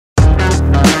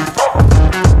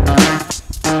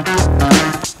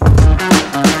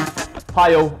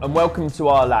Hi all, and welcome to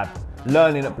our lab,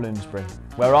 Learning at Bloomsbury,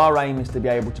 where our aim is to be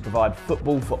able to provide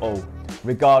football for all,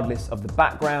 regardless of the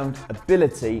background,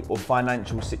 ability or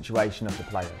financial situation of the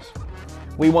players.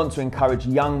 We want to encourage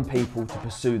young people to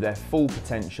pursue their full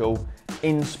potential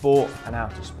in sport and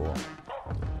out of sport.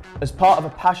 As part of a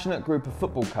passionate group of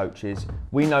football coaches,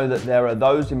 we know that there are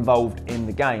those involved in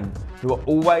the game who are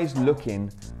always looking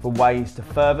for ways to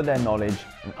further their knowledge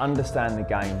and understand the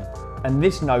game, and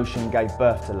this notion gave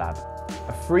birth to L.A.B,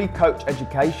 a free coach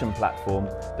education platform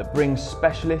that brings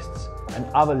specialists and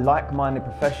other like-minded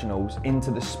professionals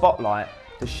into the spotlight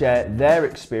to share their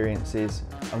experiences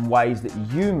and ways that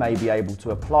you may be able to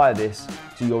apply this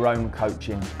to your own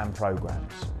coaching and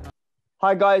programs.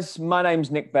 Hi guys, my name's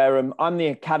Nick Bareham. I'm the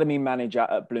Academy Manager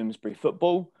at Bloomsbury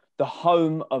Football, the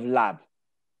home of L.A.B.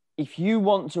 If you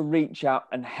want to reach out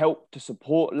and help to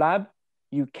support L.A.B,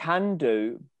 you can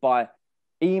do by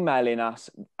emailing us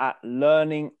at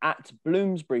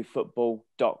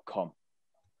learning@bloomsburyfootball.com.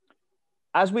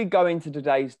 As we go into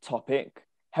today's topic,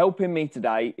 helping me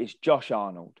today is Josh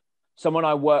Arnold, someone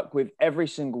I work with every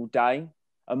single day,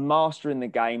 a master in the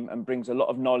game and brings a lot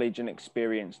of knowledge and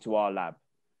experience to our lab.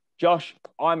 Josh,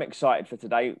 I'm excited for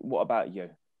today. What about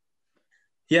you?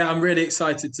 Yeah, I'm really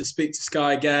excited to speak to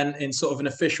Skye again in sort of an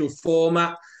official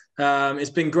format. It's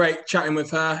been great chatting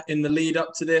with her in the lead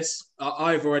up to this.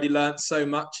 I've already learned so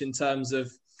much in terms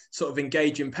of sort of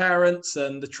engaging parents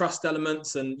and the trust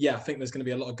elements. And yeah, I think there's going to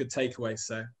be a lot of good takeaways.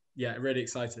 So yeah, really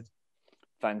excited.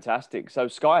 Fantastic. So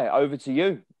Skye, over to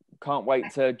you. Can't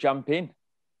wait to jump in.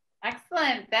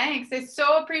 Excellent. Thanks. I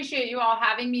so appreciate you all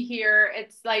having me here.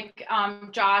 It's like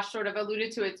Josh sort of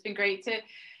alluded to, it's been great to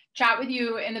chat with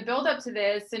you in the build up to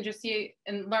this and just see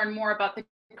and learn more about the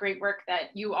great work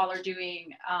that you all are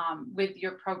doing with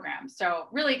your program. So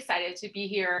really excited to be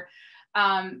here.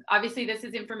 Obviously, this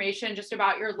is information just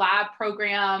about your lab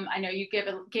program. I know you gave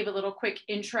a little quick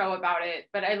intro about it,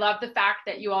 but I love the fact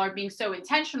that you all are being so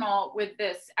intentional with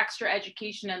this extra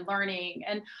education and learning,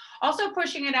 and also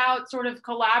pushing it out sort of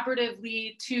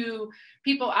collaboratively to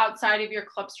people outside of your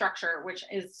club structure, which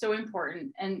is so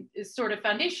important and is sort of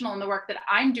foundational in the work that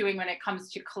I'm doing when it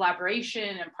comes to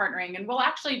collaboration and partnering. And we'll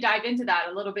actually dive into that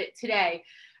a little bit today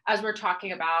as we're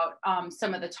talking about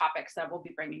some of the topics that we'll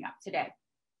be bringing up today.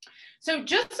 So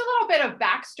just a little bit of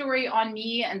backstory on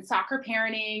me and soccer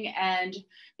parenting, and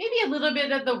maybe a little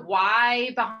bit of the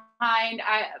why behind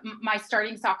my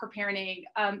starting soccer parenting.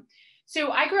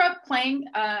 So I grew up playing.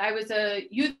 I was a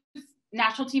youth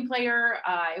national team player.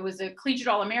 I was a collegiate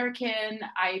All-American.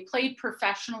 I played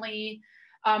professionally.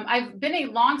 I've been a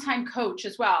longtime coach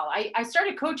as well. I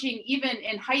started coaching even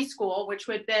in high school, which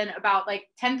would have been about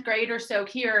like 10th grade or so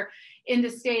here in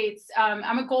the States.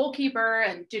 I'm a goalkeeper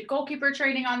and did goalkeeper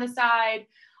training on the side.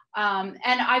 And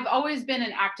I've always been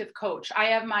an active coach. I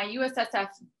have my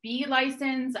USSFB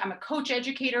license. I'm a coach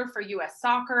educator for US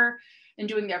Soccer and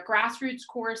doing their grassroots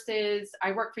courses.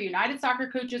 I work for United Soccer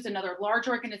Coaches, another large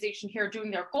organization here, doing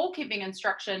their goalkeeping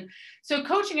instruction. So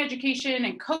coaching education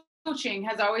and coaching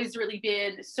has always really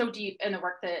been so deep in the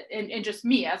work that, in just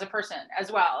me as a person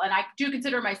as well. And I do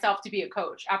consider myself to be a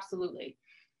coach, absolutely.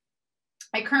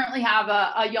 I currently have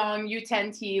a young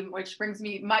U10 team, which brings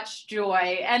me much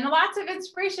joy and lots of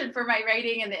inspiration for my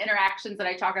writing and the interactions that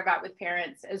I talk about with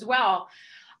parents as well.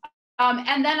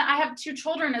 And then I have 2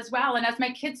 children as well. And as my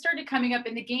kids started coming up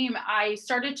in the game, I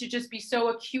started to just be so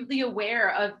acutely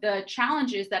aware of the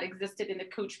challenges that existed in the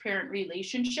coach-parent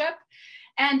relationship.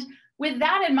 And with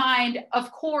that in mind,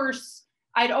 of course,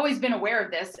 I'd always been aware of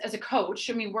this as a coach.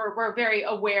 I mean, we're very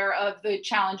aware of the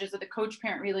challenges of the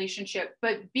coach-parent relationship,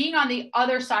 but being on the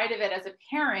other side of it as a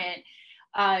parent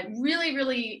really,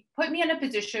 really put me in a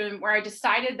position where I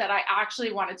decided that I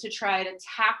actually wanted to try to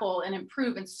tackle and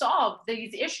improve and solve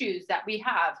these issues that we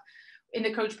have in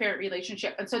the coach-parent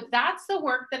relationship. And so that's the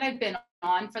work that I've been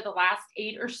on for the last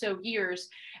 8 or so years.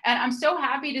 And I'm so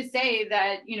happy to say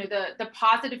that, you know, the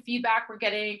positive feedback we're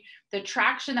getting, the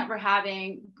traction that we're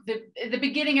having. At the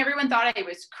beginning, everyone thought I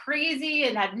was crazy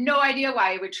and had no idea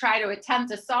why I would try to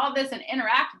attempt to solve this and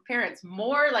interact with parents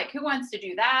more. Like, who wants to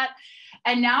do that?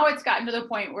 And now it's gotten to the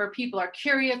point where people are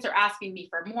curious or asking me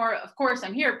for more. Of course,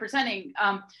 I'm here presenting.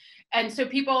 And so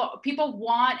people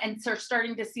want and are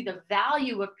starting to see the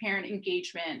value of parent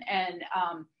engagement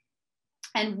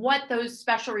and what those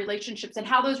special relationships and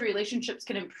how those relationships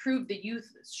can improve the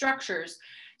youth structures.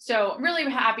 So I'm really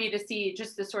happy to see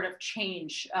just the sort of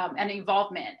change and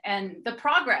involvement and the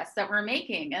progress that we're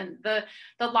making and the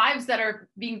lives that are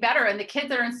being better and the kids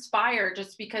that are inspired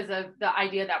just because of the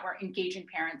idea that we're engaging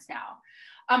parents now.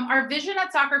 Our vision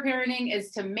at Soccer Parenting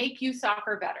is to make youth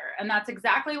soccer better. And that's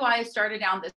exactly why I started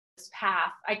down this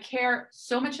path. I care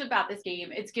so much about this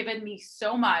game. It's given me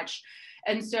so much.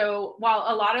 And so while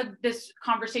a lot of this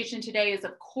conversation today is,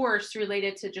 of course,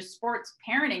 related to just sports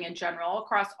parenting in general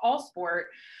across all sport,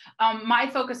 my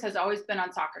focus has always been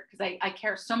on soccer because I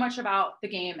care so much about the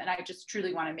game and I just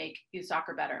truly want to make youth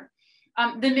soccer better.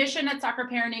 The mission at Soccer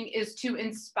Parenting is to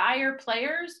inspire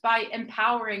players by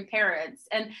empowering parents.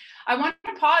 And I want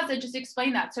to pause and just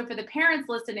explain that. So for the parents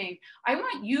listening, I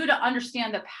want you to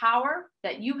understand the power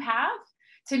that you have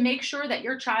to make sure that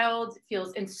your child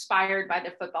feels inspired by the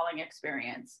footballing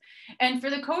experience. And for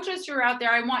the coaches who are out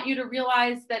there, I want you to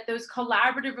realize that those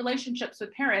collaborative relationships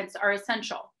with parents are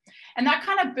essential. And that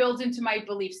kind of builds into my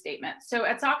belief statement. So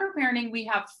at Soccer Parenting, we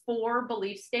have 4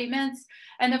 belief statements.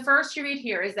 And the first you read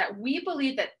here is that we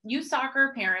believe that youth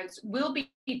soccer parents will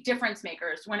be difference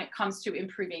makers when it comes to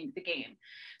improving the game.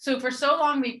 So for so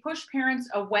long, we pushed parents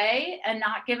away and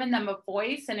not given them a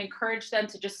voice and encouraged them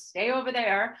to just stay over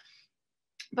there.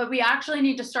 But we actually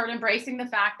need to start embracing the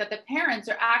fact that the parents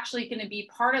are actually going to be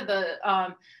part of the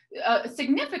a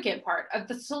significant part of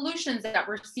the solutions that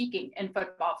we're seeking in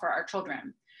football for our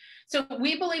children. So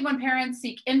we believe when parents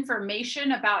seek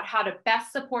information about how to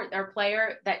best support their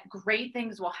player, that great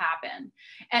things will happen.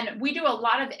 And we do a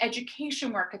lot of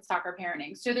education work at Soccer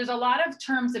Parenting. So there's a lot of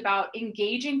terms about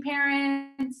engaging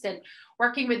parents and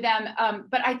working with them.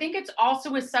 But I think it's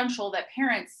also essential that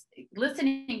parents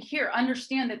listening here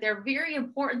understand that there are very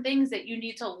important things that you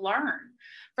need to learn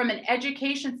from an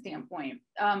education standpoint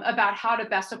about how to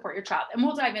best support your child. And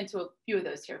we'll dive into a few of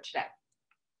those here today.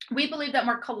 We believe that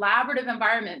more collaborative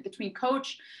environment between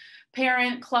coach,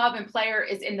 parent, club, and player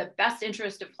is in the best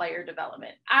interest of player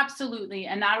development. Absolutely.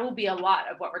 And that will be a lot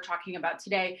of what we're talking about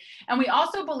today. And we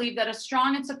also believe that a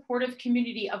strong and supportive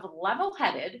community of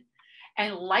level-headed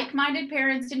and like-minded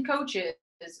parents and coaches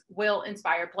will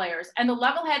inspire players. And the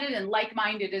level-headed and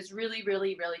like-minded is really,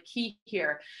 really, really key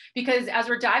here, because as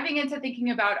we're diving into thinking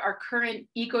about our current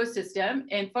ecosystem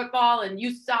in football and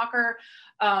youth soccer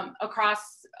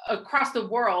across the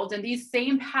world, and these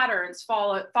same patterns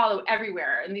follow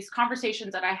everywhere. And these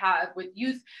conversations that I have with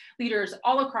youth leaders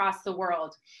all across the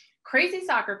world, crazy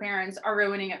soccer parents are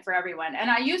ruining it for everyone.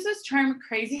 And I use this term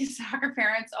crazy soccer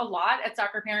parents a lot at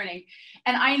Soccer Parenting.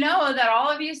 And I know that all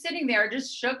of you sitting there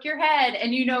just shook your head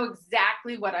and you know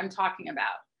exactly what I'm talking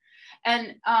about.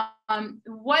 And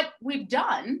what we've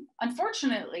done,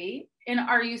 unfortunately, in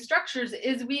our youth structures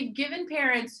is we've given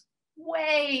parents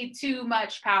way too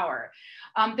much power.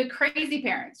 The crazy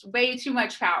parents, way too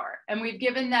much power. And we've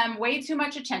given them way too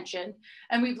much attention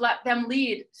and we've let them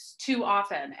lead too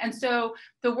often. And so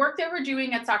the work that we're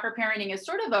doing at Soccer Parenting is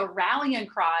sort of a rallying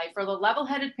cry for the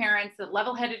level-headed parents, the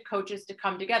level-headed coaches to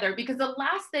come together, because the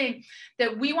last thing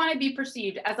that we want to be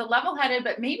perceived as a level-headed,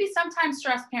 but maybe sometimes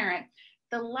stressed parent,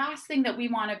 the last thing that we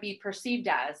want to be perceived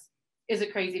as is a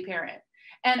crazy parent.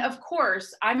 And of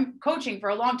course, I'm coaching for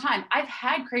a long time. I've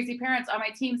had crazy parents on my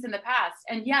teams in the past.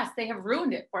 And yes, they have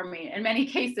ruined it for me in many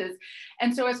cases.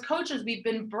 And so as coaches, we've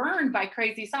been burned by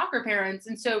crazy soccer parents.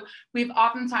 And so we've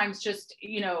oftentimes just,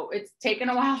 it's taken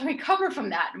a while to recover from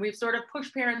that. And we've sort of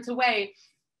pushed parents away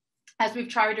as we've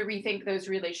tried to rethink those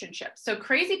relationships. So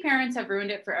crazy parents have ruined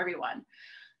it for everyone.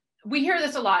 We hear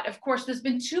this a lot. Of course, there's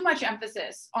been too much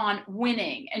emphasis on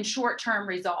winning and short-term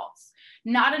results.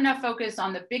 Not enough focus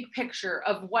on the big picture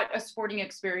of what a sporting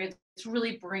experience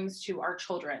really brings to our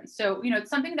children. So, it's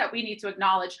something that we need to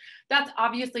acknowledge. That's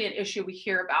obviously an issue we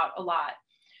hear about a lot.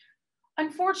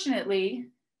 Unfortunately,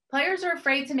 players are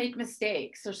afraid to make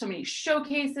mistakes. There's so many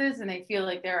showcases and they feel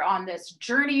like they're on this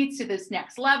journey to this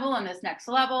next level and this next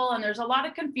level. And there's a lot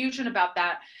of confusion about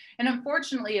that. And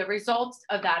unfortunately, a result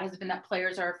of that has been that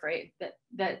players are afraid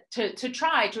that to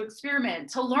try, to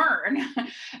experiment, to learn.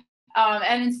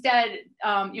 And instead,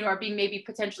 are being maybe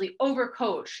potentially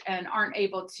overcoached and aren't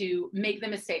able to make the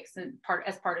mistakes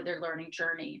as part of their learning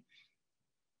journey.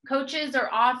 Coaches are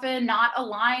often not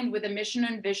aligned with the mission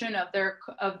and vision of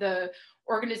the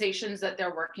organizations that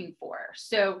they're working for.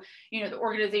 So, the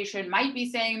organization might be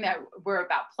saying that we're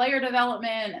about player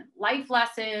development and life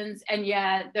lessons, and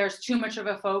yet there's too much of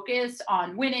a focus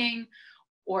on winning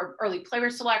or early player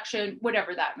selection,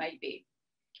 whatever that might be.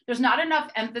 There's not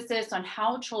enough emphasis on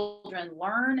how children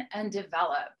learn and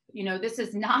develop. This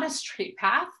is not a straight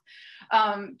path.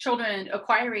 Children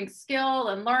acquiring skill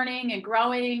and learning and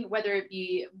growing, whether it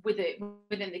be within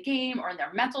the game or in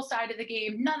their mental side of the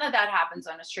game, none of that happens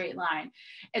on a straight line.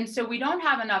 And so we don't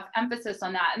have enough emphasis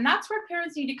on that. And that's where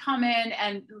parents need to come in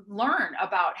and learn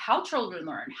about how children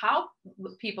learn, how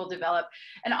people develop,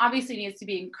 and obviously needs to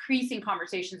be increasing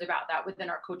conversations about that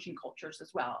within our coaching cultures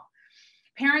as well.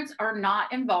 parents are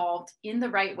not involved in the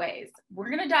right ways. We're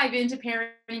going to dive into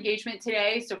parent engagement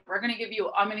today. So I'm going to give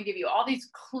you all these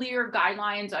clear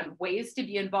guidelines on ways to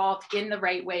be involved in the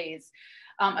right ways.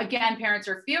 Again, parents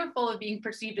are fearful of being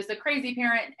perceived as a crazy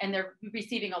parent, and they're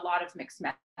receiving a lot of mixed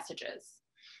messages.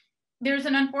 There's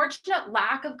an unfortunate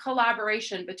lack of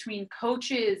collaboration between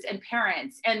coaches and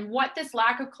parents. And what this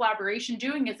lack of collaboration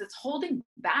doing is it's holding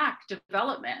back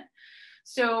development.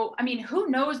 So, I mean, who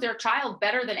knows their child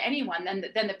better than anyone than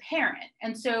the parent?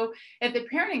 And so if the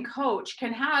parent and coach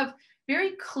can have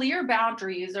very clear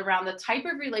boundaries around the type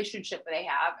of relationship they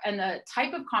have and the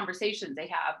type of conversations they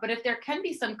have, but if there can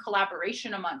be some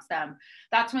collaboration amongst them,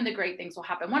 that's when the great things will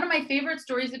happen. One of my favorite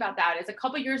stories about that is a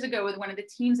couple of years ago with one of the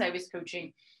teams I was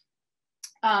coaching.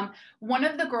 One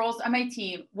of the girls on my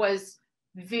team was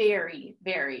very,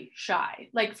 very shy.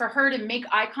 Like, for her to make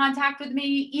eye contact with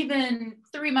me, even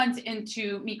 3 months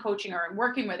into me coaching her and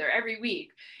working with her every week,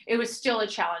 it was still a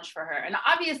challenge for her. And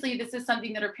obviously this is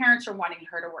something that her parents are wanting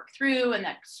her to work through, and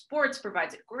that sports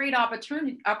provides a great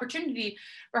opportunity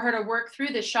for her to work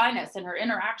through the shyness and her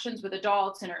interactions with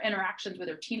adults and her interactions with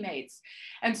her teammates.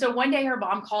 And so one day her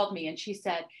mom called me and she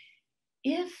said,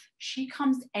 if she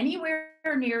comes anywhere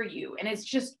near you and is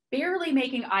just barely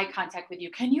making eye contact with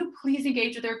you, can you please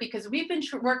engage with her? Because we've been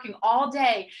working all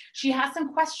day. She has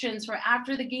some questions from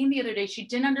after the game the other day. She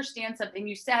didn't understand something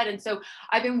you said. And so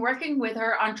I've been working with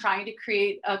her on trying to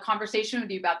create a conversation with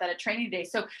you about that at training day.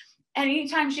 So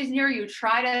anytime she's near you,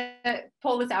 try to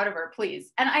pull this out of her,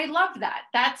 please. And I love that.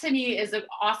 That to me is an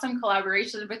awesome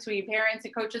collaboration between parents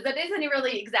and coaches. That isn't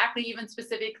really exactly even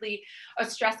specifically a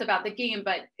stress about the game,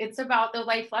 but it's about the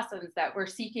life lessons that we're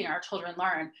seeking our children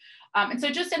learn. And so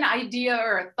just an idea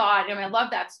or a thought, I mean, I love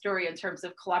that story in terms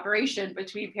of collaboration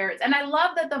between parents. And I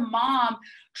love that the mom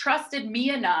trusted me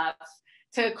enough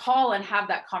to call and have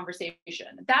that conversation.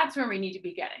 That's where we need to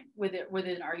be getting with it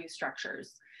within our youth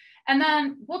structures. And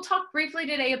then we'll talk briefly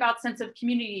today about sense of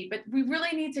community, but we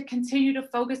really need to continue to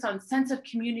focus on sense of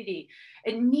community.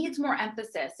 It needs more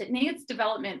emphasis. It needs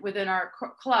development within our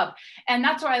club. And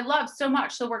that's why I love so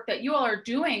much the work that you all are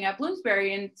doing at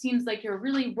Bloomsbury. And it seems like you're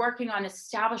really working on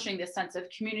establishing this sense of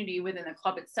community within the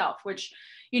club itself, which,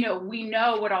 you know, we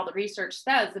know what all the research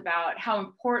says about how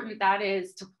important that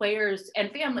is to players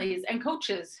and families and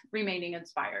coaches remaining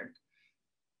inspired.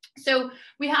 So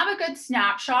we have a good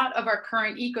snapshot of our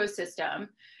current ecosystem,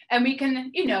 and we can,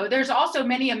 you know, there's also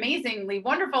many amazingly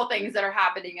wonderful things that are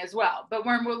happening as well. But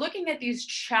when we're looking at these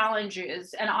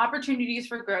challenges and opportunities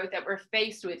for growth that we're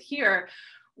faced with here,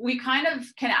 we kind of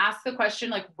can ask the question,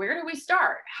 like, where do we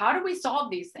start? How do we solve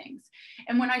these things?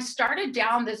 And when I started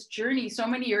down this journey so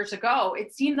many years ago,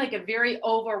 it seemed like a very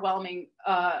overwhelming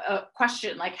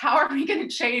question, like, how are we going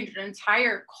to change an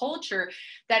entire culture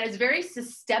that is very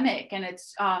systemic, and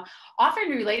it's often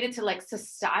related to like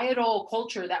societal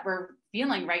culture that we're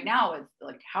feeling right now, with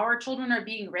like how our children are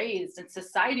being raised in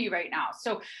society right now.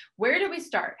 So where do we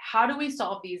start? How do we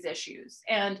solve these issues?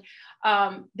 And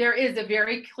there is a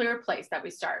very clear place that we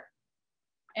start,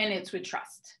 and it's with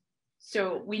trust.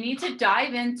 So we need to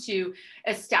dive into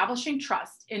establishing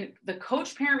trust in the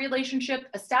coach-parent relationship,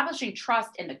 establishing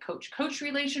trust in the coach-coach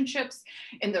relationships,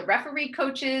 in the referee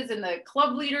coaches, and the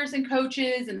club leaders and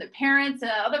coaches, and the parents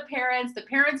and other parents, the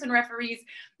parents and referees.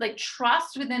 Like,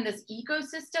 trust within this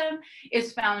ecosystem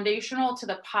is foundational to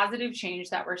the positive change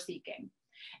that we're seeking.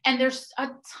 And there's a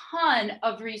ton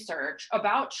of research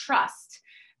about trust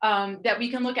that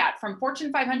we can look at from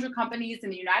Fortune 500 companies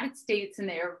in the United States. And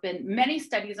there have been many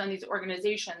studies on these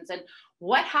organizations and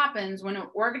what happens when an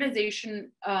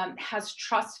organization has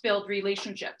trust-filled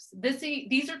relationships.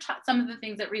 These are some of the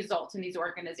things that result in these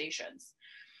organizations.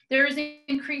 There is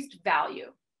increased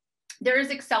value. There is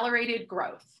accelerated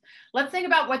growth. Let's think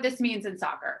about what this means in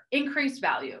soccer. Increased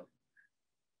value.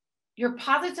 You're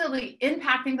positively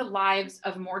impacting the lives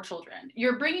of more children.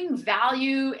 You're bringing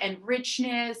value and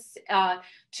richness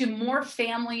to more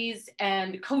families,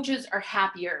 and coaches are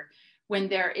happier when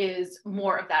there is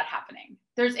more of that happening.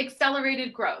 There's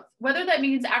accelerated growth, whether that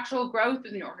means actual growth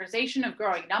in the organization of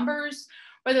growing numbers,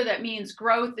 whether that means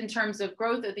growth in terms of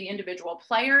growth of the individual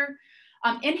player,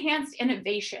 enhanced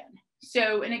innovation.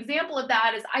 So an example of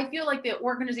that is, I feel like the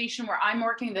organization where I'm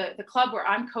working, the club where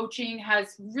I'm coaching,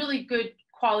 has really good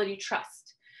quality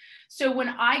trust. So when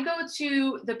I go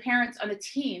to the parents on the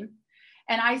team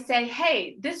and I say,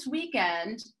 hey, this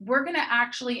weekend, we're going to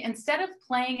actually, instead of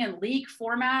playing in league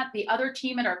format, the other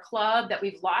team at our club that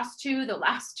we've lost to the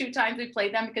last 2 times we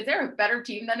played them, because they're a better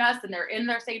team than us and they're in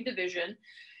their same division,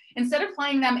 instead of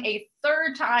playing them a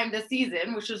 3rd time this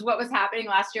season, which is what was happening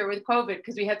last year with COVID,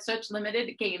 because we had such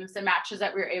limited games and matches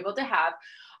that we were able to have,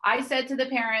 I said to the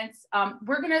parents,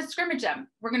 we're going to scrimmage them.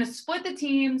 We're going to split the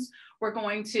teams. We're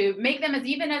going to make them as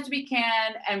even as we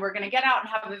can. And we're going to get out and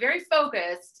have a very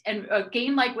focused and a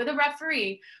game like with a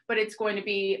referee, but it's going to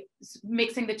be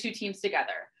mixing the two teams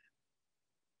together.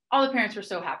 All the parents were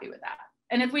so happy with that.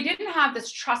 And if we didn't have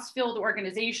this trust-filled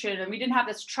organization and we didn't have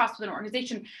this trust with an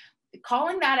organization,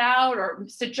 calling that out or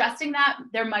suggesting that,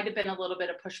 there might have been a little bit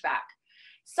of pushback.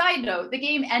 Side note, the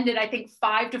game ended, I think,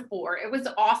 5-4. It was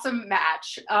an awesome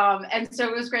match. And so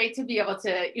it was great to be able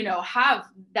to, you know, have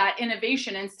that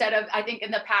innovation instead of, I think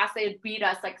in the past, they had beat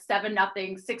us like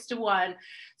 7-0, 6-1.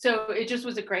 So it just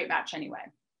was a great match anyway.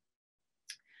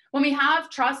 When we have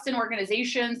trust in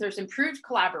organizations, there's improved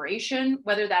collaboration,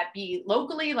 whether that be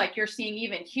locally, like you're seeing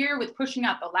even here with pushing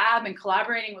out the lab and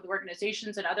collaborating with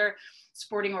organizations and other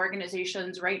sporting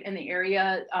organizations right in the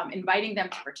area, inviting them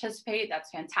to participate. That's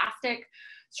fantastic.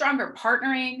 Stronger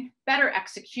partnering, better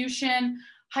execution,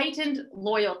 heightened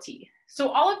loyalty. So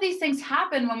all of these things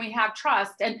happen when we have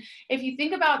trust. And if you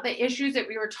think about the issues that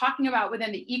we were talking about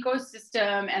within the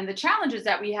ecosystem and the challenges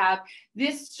that we have,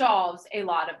 this solves a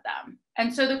lot of them.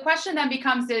 And so the question then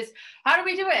becomes is, how do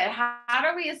we do it? How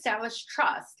do we establish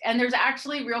trust? And there's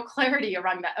actually real clarity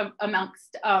around that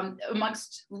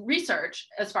amongst research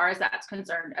as far as that's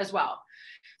concerned as well.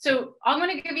 So I'm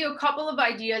going to give you a couple of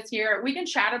ideas here. We can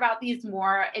chat about these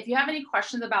more. If you have any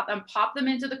questions about them, pop them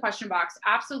into the question box.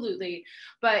 Absolutely.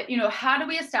 But, you know, how do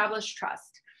we establish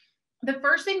trust? The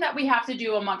first thing that we have to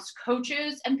do amongst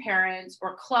coaches and parents,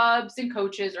 or clubs and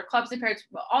coaches, or clubs and parents,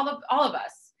 all of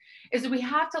us, is that we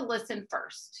have to listen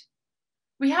first.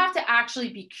 We have to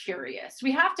actually be curious.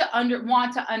 We have to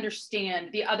want to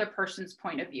understand the other person's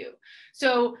point of view.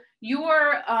 So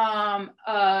you're a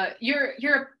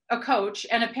coach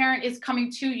and a parent is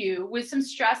coming to you with some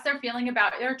stress they're feeling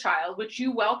about their child, which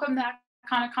you welcome that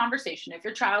kind of conversation. If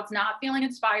your child's not feeling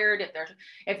inspired,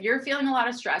 if you're feeling a lot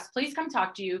of stress, please come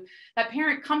talk to you. That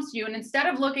parent comes to you, and instead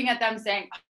of looking at them saying,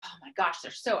 oh my gosh,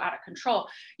 they're so out of control,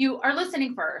 you are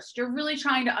listening first. You're really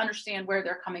trying to understand where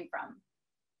they're coming from.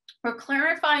 We're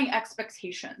clarifying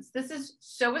expectations. This is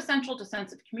so essential to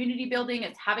sense of community building.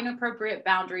 It's having appropriate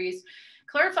boundaries,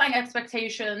 clarifying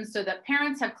expectations so that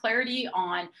parents have clarity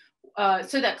on,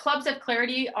 so that clubs have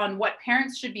clarity on what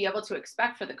parents should be able to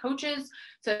expect for the coaches,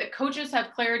 so that coaches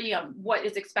have clarity on what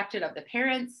is expected of the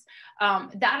parents.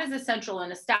 That is essential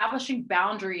in establishing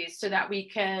boundaries so that we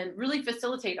can really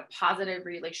facilitate a positive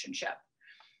relationship.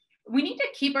 We need to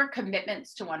keep our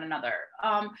commitments to one another.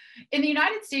 In the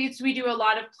United States, we do a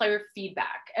lot of player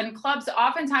feedback, and clubs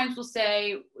oftentimes will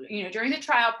say, you know, during the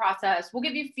trial process, we'll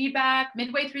give you feedback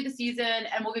midway through the season,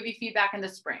 and we'll give you feedback in the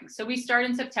spring. So we start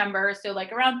in September. So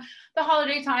like around the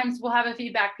holiday times, we'll have a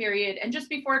feedback period. And just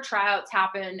before tryouts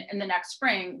happen in the next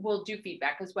spring, we'll do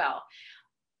feedback as well.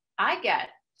 I get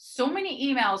so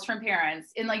many emails from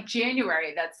parents in like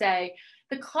January that say,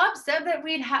 the club said that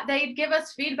they'd give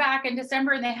us feedback in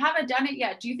December and they haven't done it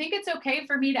yet. Do you think it's okay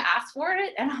for me to ask for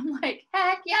it? And I'm like,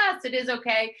 heck yes, it is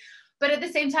okay. But at the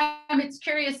same time, it's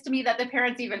curious to me that the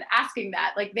parents even asking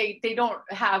that, like they don't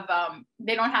have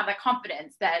the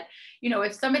confidence that, you know,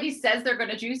 if somebody says they're going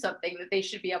to do something, that they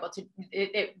should be able to,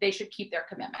 they should keep their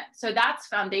commitment. So that's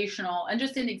foundational, and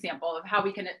just an example of how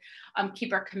we can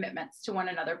keep our commitments to one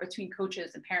another between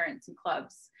coaches and parents and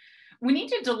clubs. We need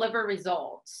to deliver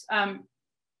results.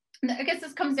 I guess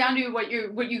this comes down to what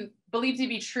you believe to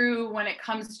be true when it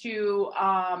comes to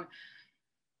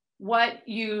what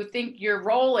you think your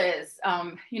role is.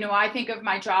 You know, I think of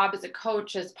my job as a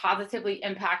coach as positively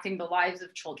impacting the lives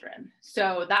of children.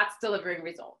 So that's delivering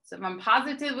results. If I'm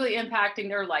positively impacting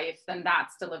their life, then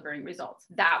that's delivering results.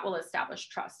 That will establish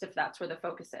trust if that's where the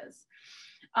focus is.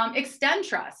 Extend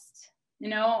trust. You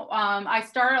know, I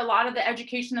start a lot of the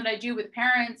education that I do with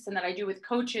parents and that I do with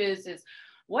coaches is,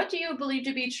 what do you believe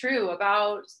to be true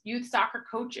about youth soccer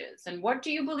coaches? And what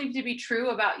do you believe to be true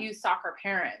about youth soccer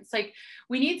parents? Like,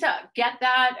 we need to get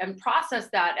that and process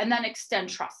that and then extend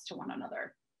trust to one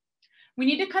another. We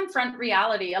need to confront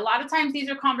reality. A lot of times these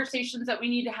are conversations that we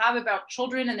need to have about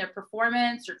children and their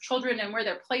performance, or children and where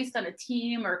they're placed on a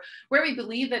team, or where we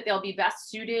believe that they'll be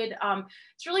best suited.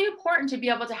 It's really important to be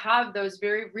able to have those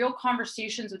very real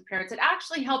conversations with parents. It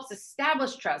actually helps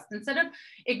establish trust instead of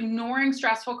ignoring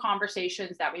stressful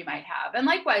conversations that we might have. And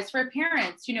likewise for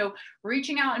parents, you know,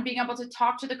 reaching out and being able to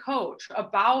talk to the coach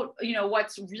about, you know,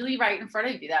 what's really right in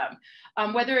front of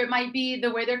them, whether it might be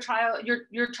the way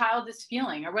your child is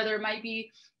feeling, or whether it might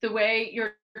be the way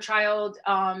your child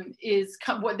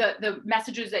the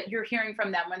messages that you're hearing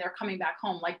from them when they're coming back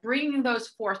home. Like, bringing those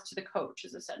forth to the coach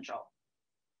is essential.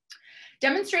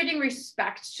 demonstrating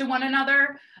respect to one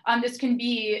another. This can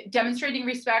be demonstrating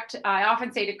respect. I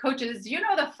often say to coaches, you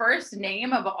know the first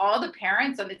name of all the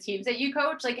parents on the teams that you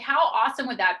coach? Like, how awesome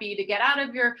would that be to get out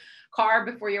of your car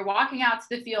before you're walking out to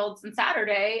the fields on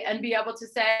Saturday and be able to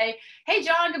say, hey,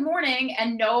 John, good morning,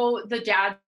 and know the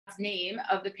dad's name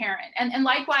of the parent. And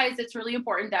likewise, it's really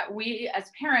important that we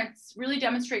as parents really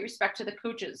demonstrate respect to the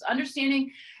coaches, understanding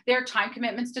their time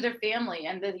commitments to their family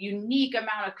and the unique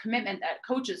amount of commitment that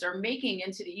coaches are making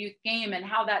into the youth game, and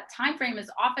how that time frame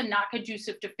is often not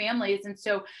conducive to families. And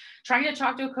so trying to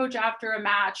talk to a coach after a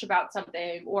match about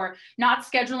something, or not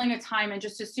scheduling a time and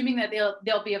just assuming that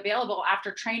they'll be available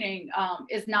after training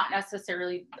is not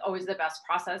necessarily always the best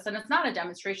process, and it's not a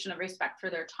demonstration of respect for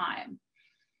their time.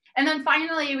 And then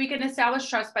finally, we can establish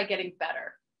trust by getting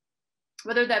better,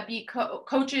 whether that be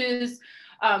coaches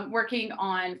working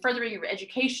on furthering your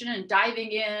education and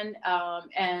diving in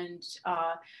and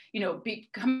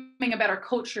becoming a better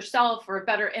coach yourself, or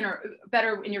better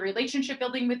in your relationship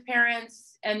building with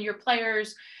parents and your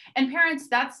players. And parents,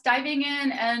 that's diving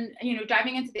in and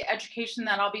diving into the education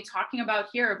that I'll be talking about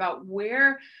here, about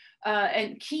where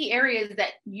and key areas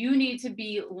that you need to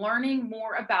be learning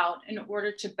more about in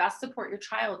order to best support your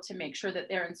child to make sure that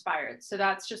they're inspired. So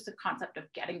that's just the concept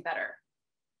of getting better.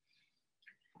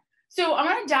 So I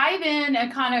want to dive in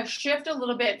and kind of shift a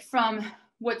little bit from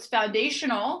what's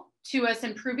foundational to us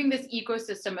improving this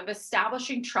ecosystem of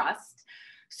establishing trust.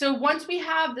 So once we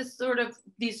have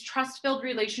these trust-filled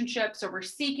relationships, or we're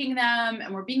seeking them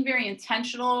and we're being very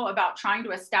intentional about trying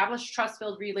to establish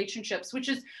trust-filled relationships, which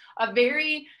is a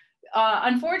very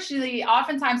unfortunately,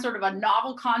 oftentimes sort of a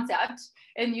novel concept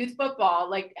in youth football.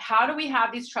 Like, how do we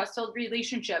have these trust-filled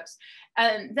relationships?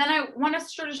 And then I want to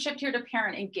sort of shift here to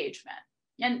parent engagement.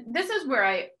 And this is where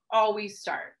I always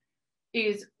start,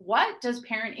 is what does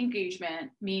parent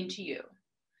engagement mean to you?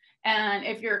 And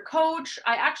if you're a coach,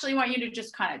 I actually want you to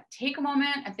just kind of take a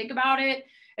moment and think about it.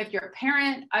 If you're a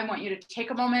parent, I want you to take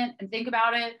a moment and think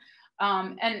about it.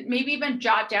 And maybe even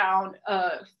jot down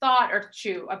a thought or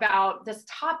two about this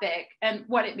topic and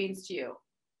what it means to you.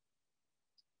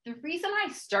 The reason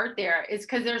I start there is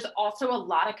because there's also a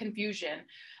lot of confusion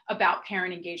about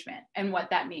parent engagement and what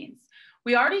that means.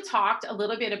 We already talked a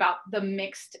little bit about the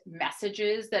mixed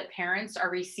messages that parents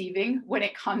are receiving when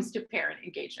it comes to parent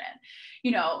engagement.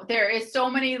 There is so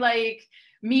many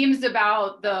memes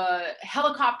about the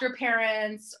helicopter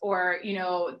parents, or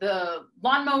the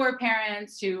lawnmower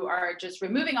parents who are just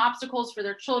removing obstacles for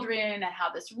their children, and how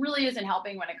this really isn't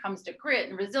helping when it comes to grit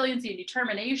and resiliency and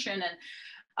determination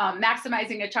and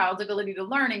maximizing a child's ability to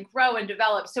learn and grow and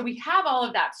develop. So we have all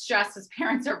of that stress as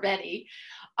parents already.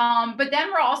 But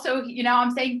then we're also,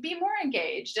 I'm saying be more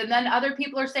engaged. And then other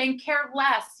people are saying care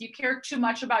less. You care too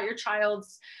much about your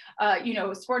child's,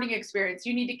 sporting experience.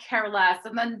 You need to care less.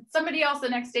 And then somebody else the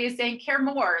next day is saying care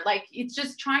more. Like, it's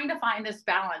just trying to find this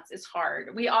balance is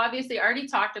hard. We obviously already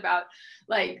talked about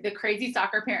the crazy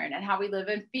soccer parent and how we live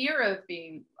in fear of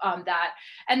being that.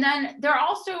 And then there are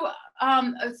also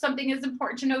something is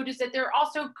important to note is that there are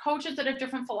also coaches that have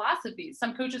different philosophies.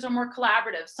 Some coaches are more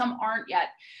collaborative, some aren't yet.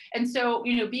 And so,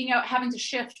 being out, having to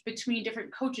shift between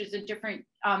different coaches in different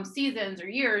seasons or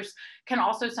years can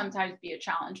also sometimes be a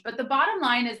challenge. But the bottom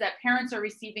line is that parents are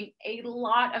receiving a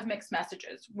lot of mixed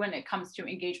messages when it comes to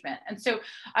engagement. And so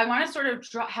I want to sort of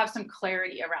have some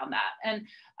clarity around that.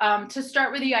 And to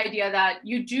start with the idea that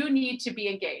you do need to be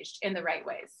engaged in the right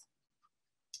ways.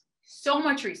 So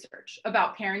much research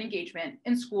about parent engagement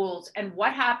in schools and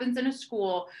what happens in a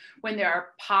school when there are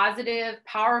positive,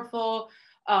 powerful,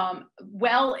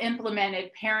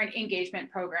 well-implemented parent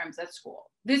engagement programs at school.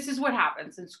 This is what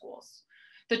happens in schools.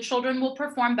 The children will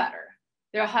perform better.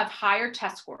 They'll have higher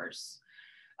test scores.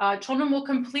 Children will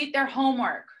complete their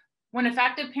homework. When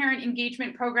effective parent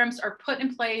engagement programs are put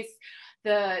in place,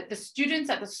 the students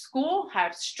at the school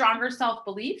have stronger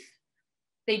self-belief.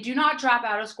 They do not drop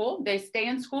out of school. They stay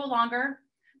in school longer.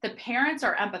 The parents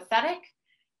are empathetic,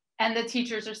 and the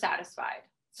teachers are satisfied.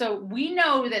 So we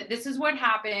know that this is what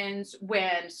happens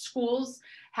when schools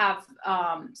have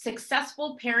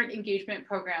successful parent engagement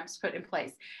programs put in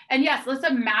place. And yes, let's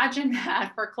imagine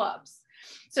that for clubs.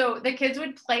 So the kids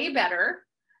would play better.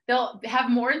 They'll have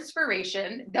more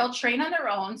inspiration. They'll train on their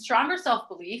own, stronger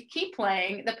self-belief, keep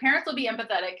playing. The parents will be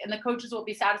empathetic, and the coaches will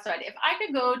be satisfied. If I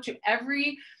could go to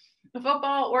every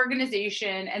football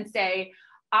organization and say,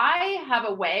 I have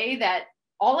a way that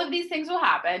all of these things will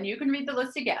happen, you can read the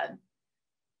list again,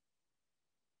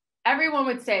 everyone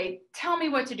would say, tell me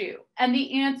what to do. And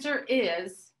the answer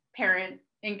is parent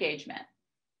engagement.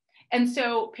 And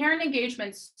so parent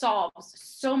engagement solves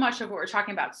so much of what we're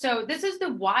talking about. So this is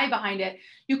the why behind it.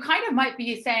 You kind of might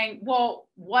be saying, well,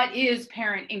 what is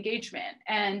parent engagement?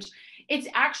 And it's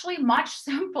actually much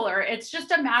simpler. It's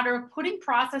just a matter of putting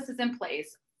processes in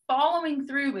place, following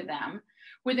through with them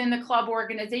within the club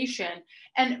organization,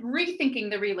 and rethinking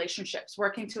the relationships,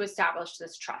 working to establish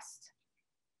this trust.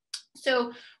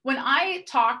 So when I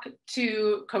talk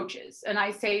to coaches and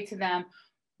I say to them,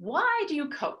 why do you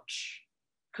coach?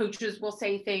 Coaches will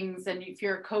say things, and if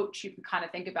you're a coach, you can kind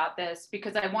of think about this,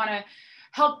 because I want to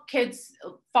help kids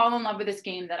fall in love with this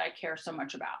game that I care so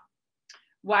much about.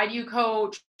 Why do you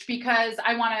coach? Because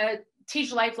I want to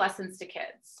teach life lessons to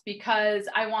kids, because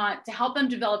I want to help them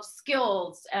develop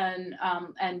skills and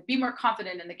be more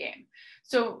confident in the game.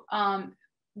 So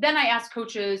then I ask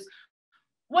coaches,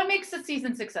 what makes a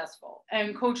season successful?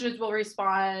 And coaches will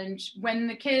respond, when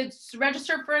the kids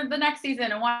register for the next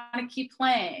season and want to keep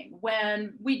playing,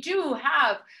 when we do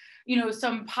have,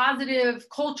 some positive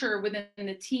culture within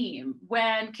the team,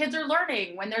 when kids are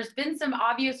learning, when there's been some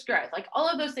obvious growth, like all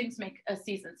of those things make a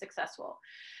season successful.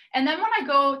 And then when I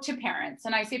go to parents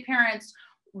and I say, parents,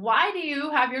 why do you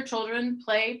have your children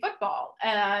play football?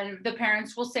 And the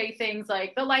parents will say things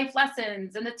like the life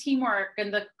lessons and the teamwork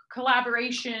and the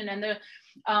collaboration and the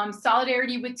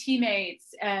solidarity with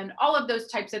teammates and all of those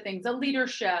types of things, the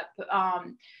leadership.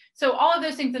 So all of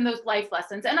those things in those life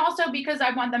lessons. And also because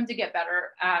I want them to get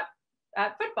better at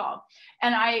football.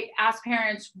 And I ask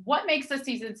parents, what makes a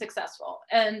season successful?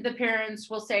 And the parents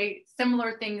will say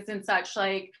similar things and such,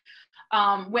 like,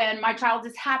 when my child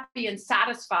is happy and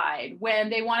satisfied, when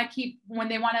they want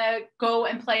to go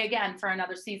and play again for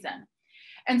another season.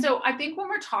 And so I think when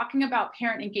we're talking about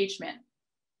parent engagement,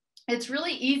 it's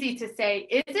really easy to say,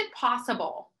 is it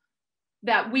possible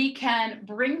that we can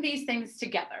bring these things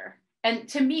together? And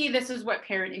to me, this is what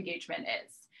parent engagement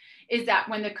is that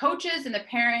when the coaches and the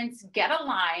parents get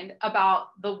aligned about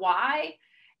the why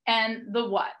and the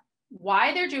what,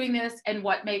 why they're doing this and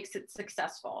what makes it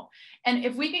successful. And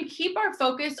if we can keep our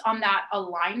focus on that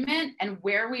alignment and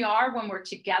where we are when we're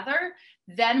together,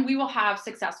 then we will have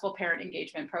successful parent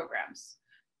engagement programs.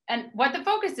 And what the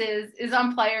focus is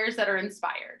on players that are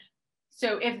inspired.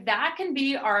 So if that can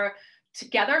be our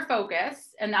together focus,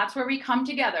 and that's where we come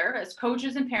together as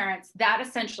coaches and parents, that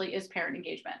essentially is parent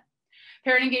engagement.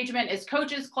 Parent engagement is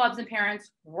coaches, clubs, and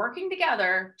parents working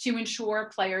together to ensure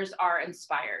players are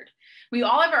inspired. We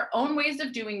all have our own ways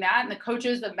of doing that. And the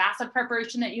coaches, the massive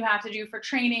preparation that you have to do for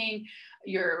training,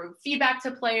 your feedback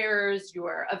to players,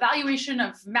 your evaluation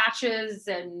of matches,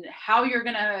 and how you're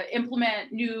going to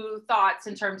implement new thoughts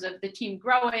in terms of the team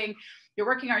growing. You're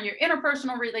working on your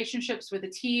interpersonal relationships with the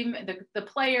team, the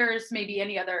players, maybe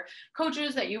any other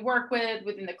coaches that you work with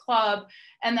within the club.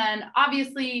 And then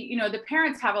obviously, the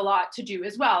parents have a lot to do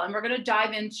as well. And we're going to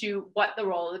dive into what the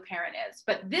role of the parent is.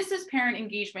 But this is parent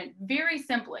engagement very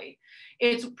simply.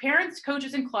 It's parents,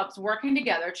 coaches, and clubs working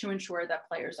together to ensure that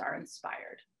players are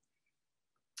inspired.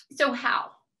 So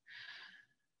how?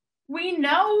 We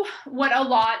know what a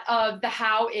lot of the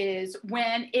how is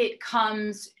when it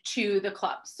comes to the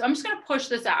clubs. So I'm just going to push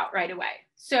this out right away.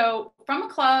 So from a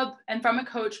club and from a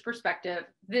coach perspective,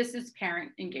 this is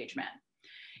parent engagement.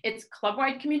 It's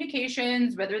club-wide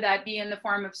communications, whether that be in the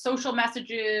form of social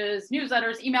messages,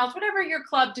 newsletters, emails, whatever your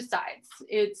club decides.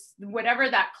 It's whatever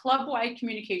that club-wide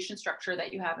communication structure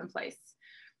that you have in place.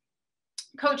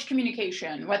 Coach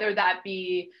communication, whether that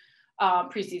be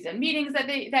preseason meetings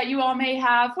that you all may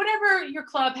have, whatever your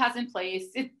club has in place,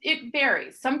 it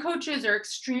varies. Some coaches are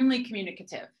extremely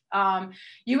communicative.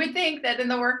 You would think that in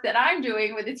the work that I'm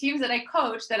doing with the teams that I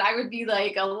coach, that I would be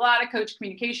like a lot of coach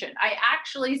communication. I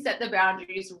actually set the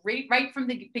boundaries right from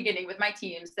the beginning with my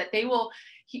teams that they will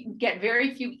get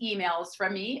very few emails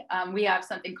from me. We have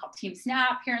something called Team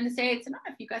Snap here in the States. And I don't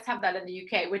know if you guys have that in the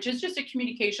UK, which is just a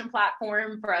communication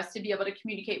platform for us to be able to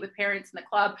communicate with parents in the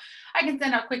club. I can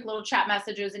send out quick little chat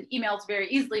messages and emails very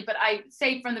easily, but I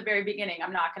say from the very beginning,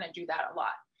 I'm not going to do that a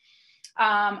lot.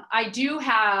 I do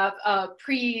have a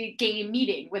pre-game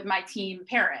meeting with my team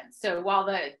parents. So while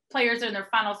the players are in their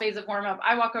final phase of warm-up,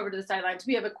 I walk over to the sidelines.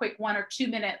 We have a quick 1 or 2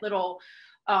 minute little,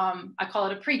 I call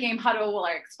it a pre-game huddle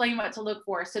where I explain what to look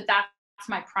for. So that's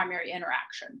my primary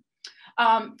interaction.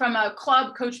 From a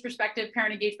club coach perspective,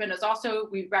 parent engagement is also,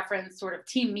 we reference sort of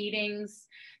team meetings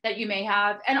that you may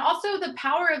have, and also the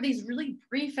power of these really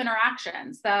brief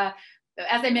interactions. The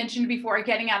as I mentioned before,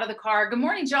 getting out of the car, good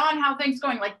morning, John, how are things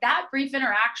going? Like that brief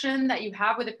interaction that you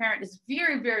have with a parent is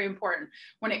very, very important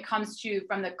when it comes to,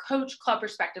 from the coach club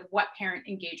perspective, what parent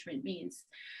engagement means.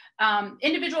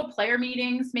 Individual player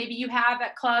meetings, maybe you have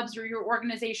at clubs or your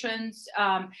organizations,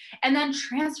 and then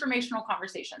transformational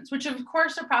conversations, which of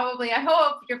course are probably, I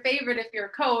hope, your favorite if you're a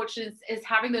coach, is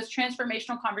having those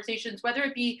transformational conversations, whether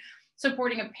it be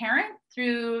supporting a parent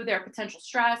through their potential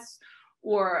stress,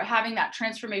 or having that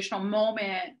transformational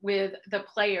moment with the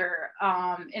player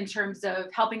in terms of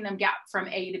helping them get from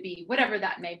A to B, whatever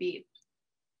that may be.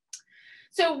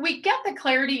 So we get the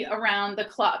clarity around the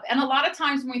club. And a lot of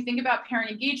times when we think about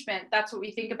parent engagement, that's what we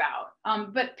think about.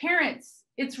 But parents,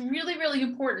 it's really, really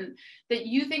important that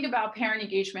you think about parent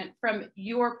engagement from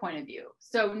your point of view.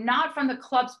 So not from the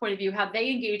club's point of view, how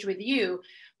they engage with you,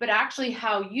 but actually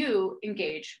how you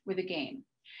engage with the game.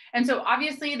 And so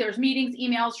obviously there's meetings,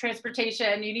 emails,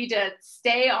 transportation. You need to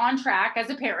stay on track as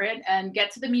a parent and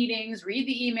get to the meetings, read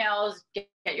the emails,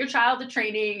 get your child to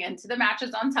training and to the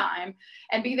matches on time,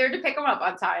 and be there to pick them up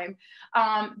on time.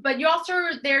 But you also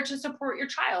are there to support your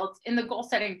child in the goal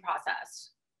setting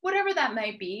process, whatever that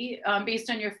might be, based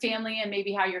on your family and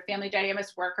maybe how your family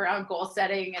dynamics work around goal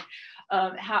setting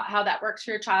and how that works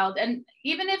for your child. And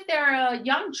even if they're a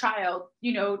young child,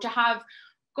 you know, to have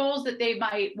goals that they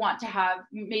might want to have,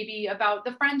 maybe about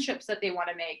the friendships that they want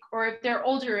to make, or if they're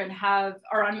older and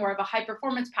are on more of a high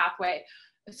performance pathway,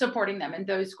 supporting them in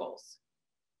those goals.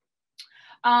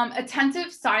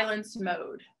 Attentive silence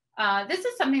mode. This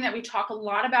is something that we talk a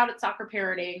lot about at Soccer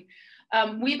Parenting.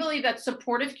 We believe that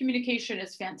supportive communication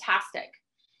is fantastic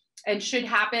and should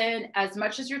happen as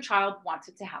much as your child wants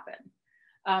it to happen.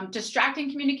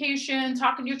 Distracting communication,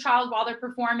 talking to your child while they're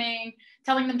performing,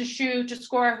 telling them to shoot, to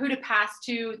score, who to pass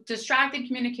to, distracting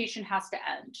communication has to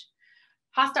end.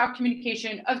 Hostile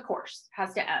communication, of course,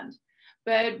 has to end.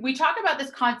 But we talk about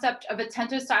this concept of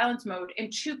attentive silence mode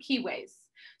in two key ways.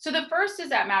 So the first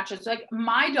is at matches. Like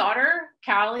my daughter,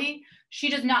 Callie, she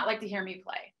does not like to hear me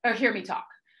play or hear me talk.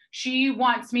 She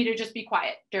wants me to just be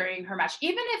quiet during her match.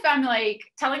 Even if I'm like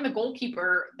telling the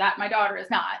goalkeeper that my daughter is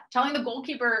not, telling the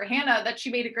goalkeeper, Hannah, that she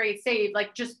made a great save,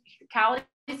 like just Callie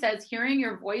says, hearing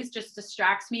your voice just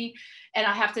distracts me and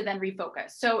I have to then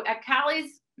refocus. So at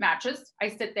Callie's matches, I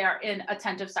sit there in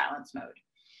attentive silence mode.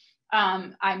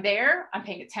 I'm there, I'm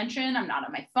paying attention, I'm not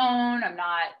on my phone, I'm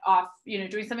not off, doing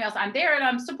something else. I'm there and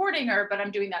I'm supporting her, but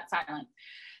I'm doing that silent.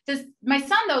 My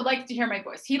son, though, likes to hear my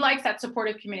voice. He likes that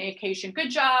supportive communication. Good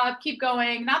job, keep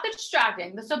going, not the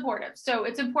distracting, the supportive. So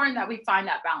it's important that we find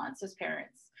that balance as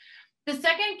parents. The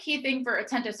second key thing for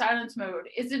attentive silence mode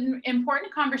is in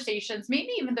important conversations,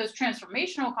 maybe even those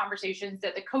transformational conversations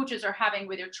that the coaches are having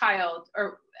with your child.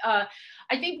 Or I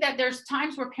think that there's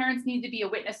times where parents need to be a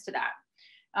witness to that.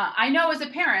 I know as a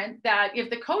parent that if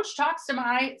the coach talks to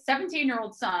my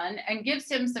 17-year-old son and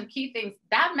gives him some key things,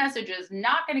 that message is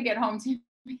not going to get home to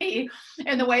me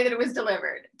in the way that it was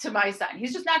delivered to my son.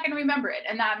 He's just not going to remember it.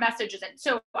 And that message isn't.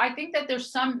 So I think that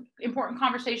there's some important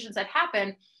conversations that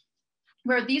happen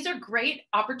where these are great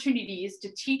opportunities to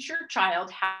teach your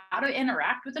child how to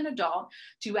interact with an adult,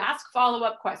 to ask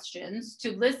follow-up questions,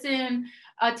 to listen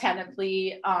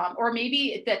attentively, or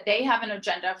maybe that they have an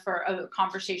agenda for a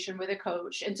conversation with a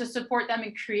coach, and to support them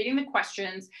in creating the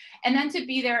questions, and then to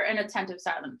be there in attentive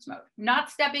silence mode, not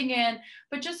stepping in,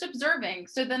 but just observing.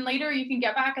 So then later you can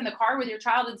get back in the car with your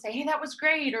child and say, hey, that was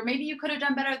great, or maybe you could have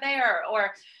done better there,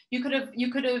 or you could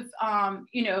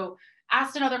have,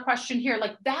 asked another question here.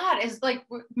 Like that is like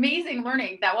amazing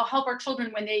learning that will help our children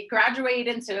when they graduate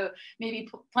into maybe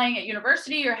playing at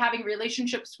university or having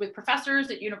relationships with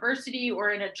professors at university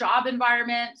or in a job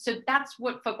environment. So that's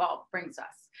what football brings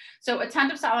us. So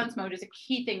attentive silence mode is a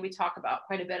key thing we talk about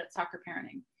quite a bit at Soccer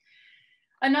Parenting.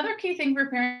 Another key thing for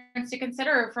parents to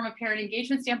consider from a parent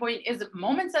engagement standpoint is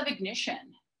moments of ignition.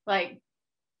 Like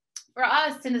for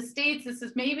us in the States, this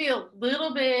is maybe a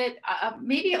little bit,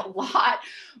 maybe a lot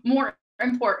more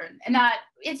important. And that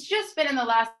it's just been in the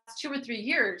last 2 or 3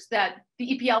 years that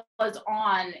the EPL is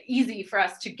on easy for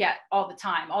us to get all the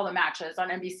time, all the matches on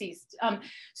NBC.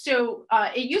 So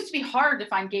it used to be hard to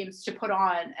find games to put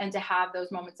on and to have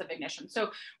those moments of ignition. So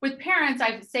with parents,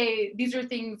 I'd say these are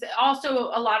things,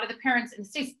 also a lot of the parents in the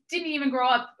States didn't even grow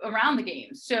up around the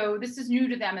games. So this is new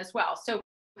to them as well. So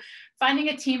finding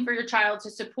a team for your child to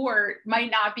support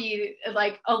might not be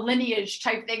like a lineage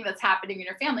type thing that's happening in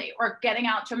your family, or getting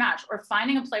out to a match, or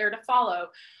finding a player to follow,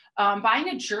 buying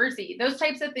a jersey, those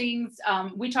types of things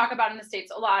we talk about in the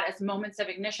States a lot as moments of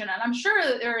ignition. And I'm sure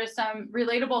that there is some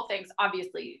relatable things,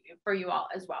 obviously, for you all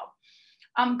as well.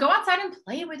 Go outside and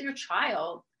play with your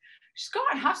child. Just go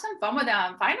out and have some fun with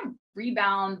them. Find a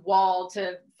rebound wall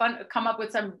to come up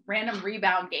with some random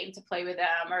rebound game to play with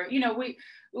them, or,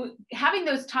 having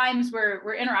those times where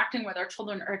we're interacting with our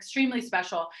children are extremely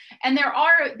special. And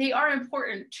they are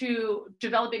important to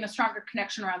developing a stronger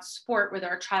connection around sport with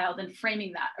our child and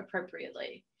framing that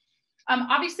appropriately.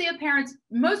 Obviously, a parent's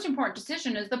most important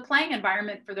decision is the playing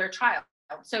environment for their child.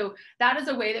 So that is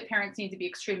a way that parents need to be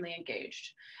extremely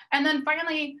engaged. And then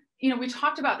finally, we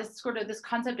talked about this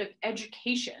concept of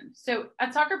education. So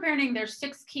at Soccer Parenting, there's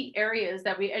 6 key areas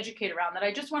that we educate around that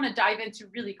I just want to dive into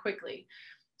really quickly.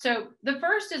 So the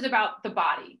first is about the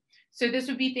body. So this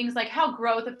would be things like how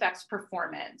growth affects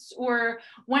performance, or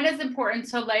when it's important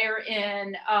to layer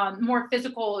in more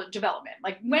physical development.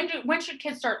 Like when should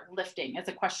kids start lifting is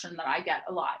a question that I get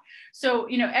a lot. So,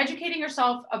 educating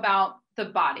yourself about the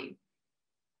body,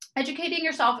 educating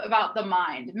yourself about the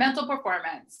mind, mental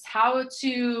performance, how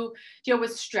to deal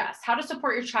with stress, how to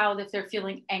support your child if they're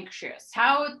feeling anxious,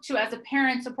 how to, as a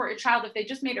parent, support your child if they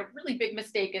just made a really big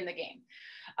mistake in the game.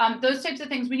 Those types of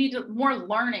things we need more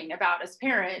learning about as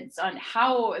parents on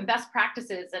how and best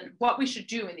practices and what we should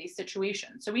do in these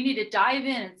situations. So we need to dive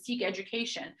in and seek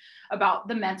education about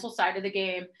the mental side of the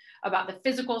game, about the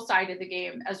physical side of the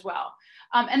game as well.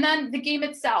 And then the game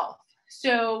itself.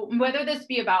 So whether this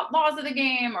be about laws of the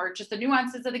game or just the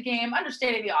nuances of the game,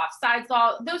 understanding the offside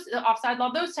law,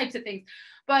 those types of things.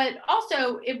 But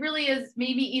also it really is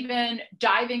maybe even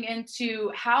diving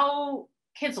into how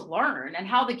kids learn and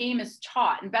how the game is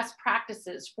taught and best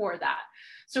practices for that.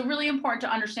 So really important to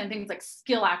understand things like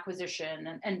skill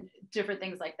acquisition and different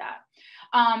things like that.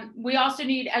 We also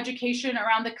need education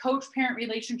around the coach-parent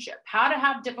relationship, how to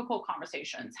have difficult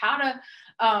conversations,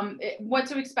 what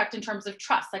to expect in terms of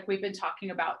trust, like we've been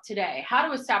talking about today, how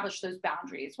to establish those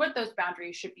boundaries, what those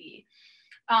boundaries should be.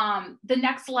 The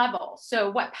next level. So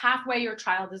what pathway your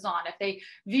child is on. If they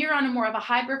veer on a more of a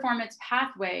high performance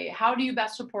pathway, how do you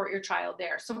best support your child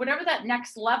there? So whatever that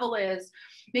next level is,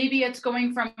 maybe it's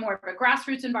going from more of a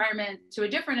grassroots environment to a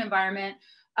different environment,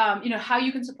 how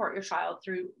you can support your child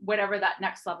through whatever that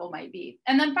next level might be.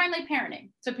 And then finally, parenting.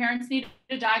 So parents need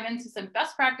to dive into some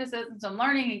best practices and some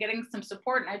learning and getting some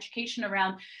support and education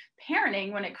around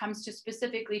parenting when it comes to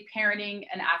specifically parenting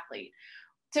an athlete.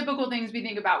 Typical things we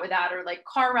think about with that are like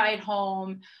car ride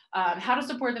home, how to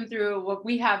support them through what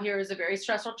we have here is a very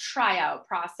stressful tryout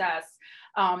process.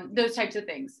 Those types of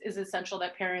things is essential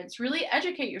that parents really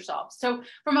educate yourself. So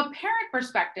from a parent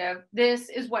perspective, this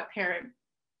is what parent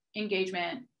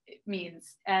engagement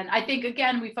means. And I think,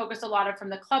 again, we focus a lot on from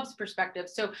the club's perspective.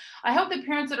 So I hope the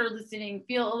parents that are listening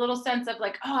feel a little sense of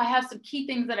like, oh, I have some key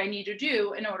things that I need to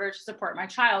do in order to support my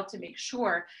child to make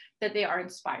sure that they are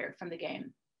inspired from the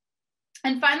game.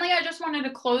 And finally, I just wanted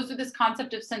to close with this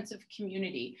concept of sense of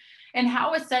community and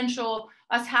how essential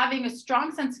us having a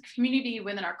strong sense of community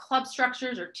within our club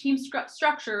structures or team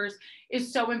structures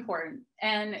is so important.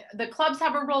 And the clubs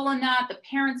have a role in that. The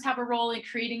parents have a role in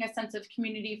creating a sense of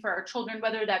community for our children,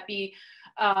 whether that be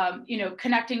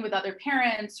connecting with other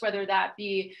parents, whether that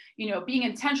be, being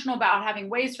intentional about having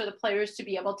ways for the players to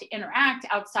be able to interact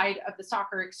outside of the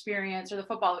soccer experience or the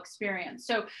football experience.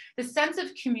 So the sense of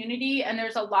community, and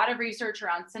there's a lot of research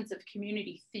around sense of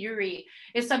community theory,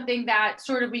 is something that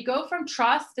sort of we go from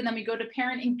trust and then we go to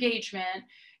parent engagement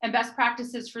and best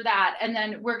practices for that. And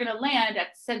then we're going to land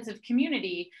at sense of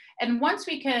community. And once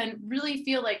we can really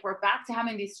feel like we're back to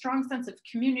having this strong sense of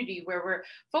community where we're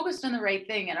focused on the right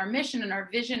thing and our mission and our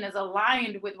vision is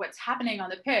aligned with what's happening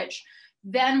on the pitch,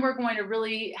 then we're going to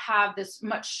really have this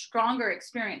much stronger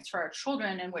experience for our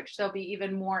children in which there'll be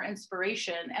even more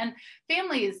inspiration, and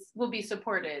families will be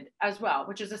supported as well,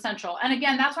 which is essential. And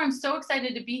again, that's why I'm so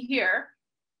excited to be here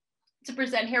to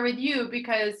present here with you,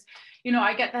 because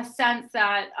I get the sense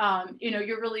that,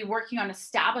 you're really working on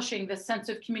establishing this sense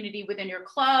of community within your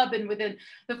club and within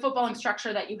the footballing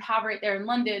structure that you have right there in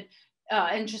London,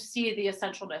 and just see the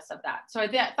essentialness of that. So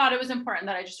I thought it was important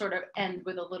that I just sort of end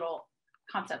with a little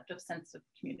concept of sense of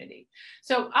community.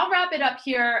 So I'll wrap it up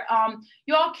here.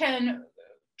 You all can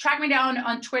track me down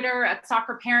on Twitter at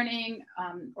Soccer Parenting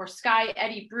or Skye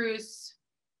Eddy Bruce.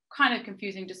 Kind of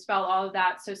confusing to spell all of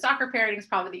that. So Soccer Parenting is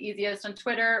probably the easiest on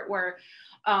Twitter, or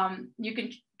you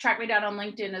can track me down on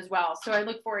LinkedIn as well. So I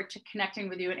look forward to connecting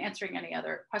with you and answering any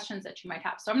other questions that you might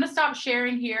have. So I'm going to stop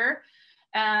sharing here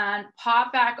and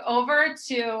pop back over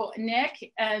to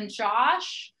Nick and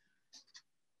Josh.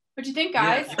 What do you think,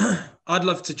 guys? Yeah. I'd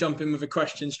love to jump in with a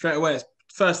question straight away.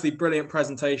 Firstly, brilliant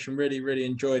presentation. Really, really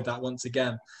enjoyed that once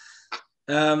again.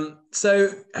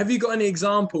 So have you got any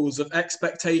examples of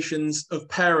expectations of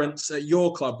parents at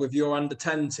your club with your under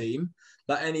 10 team,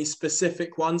 like any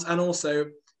specific ones? And also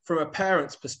from a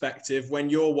parent's perspective, when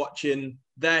you're watching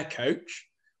their coach,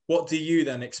 what do you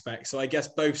then expect? So I guess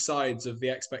both sides of the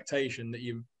expectation that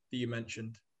you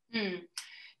mentioned.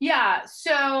 Yeah.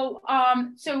 So,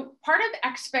 so part of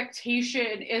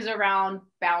expectation is around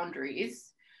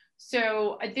boundaries.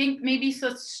 So I think maybe so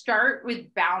let's start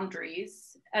with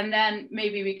boundaries, and then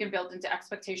maybe we can build into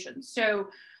expectations. So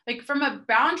like from a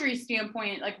boundary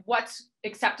standpoint, like what's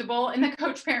acceptable in the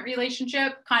coach-parent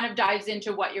relationship kind of dives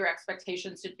into what your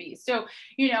expectations should be. So,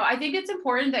 I think it's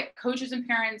important that coaches and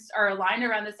parents are aligned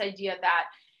around this idea that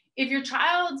if your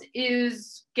child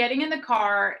is getting in the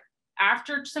car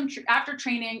after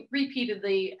training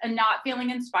repeatedly and not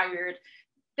feeling inspired,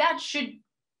 that should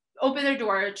open the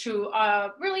door to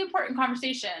a really important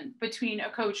conversation between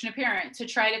a coach and a parent to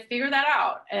try to figure that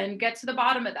out and get to the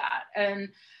bottom of that. And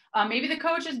maybe the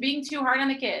coach is being too hard on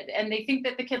the kid and they think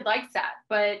that the kid likes that,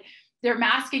 but they're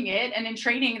masking it. And in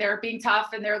training, they're being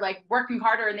tough and they're like working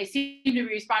harder and they seem to be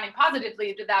responding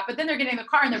positively to that. But then they're getting in the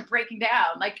car and they're breaking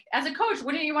down. Like as a coach,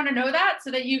 wouldn't you want to know that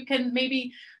so that you can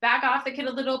maybe back off the kid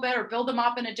a little bit or build them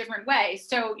up in a different way?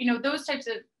 So, those types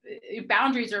of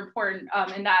boundaries are important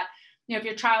in that, if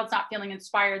your child's not feeling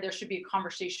inspired, there should be a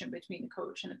conversation between the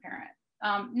coach and the parent.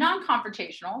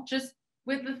 Non-confrontational, just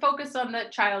with the focus on the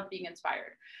child being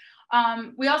inspired.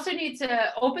 We also need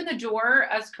to open the door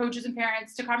as coaches and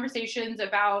parents to conversations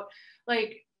about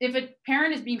like if a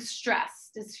parent is being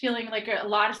stressed, is feeling like a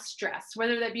lot of stress,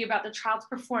 whether that be about the child's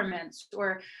performance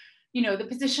or the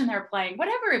position they're playing,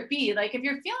 whatever it be. Like if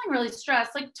you're feeling really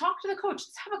stressed, like talk to the coach,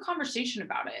 let's have a conversation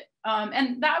about it.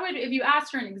 And that would, if you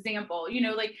ask for an example,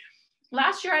 like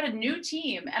last year I had a new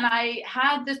team and I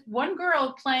had this one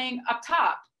girl playing up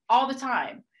top all the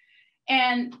time.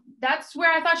 And that's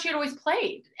where I thought she had always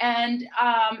played. And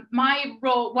my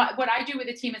role, what I do with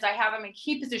the team is I have them in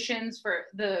key positions for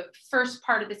the first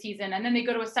part of the season. And then they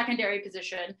go to a secondary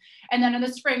position. And then in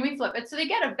the spring, we flip it. So they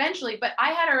get eventually, but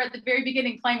I had her at the very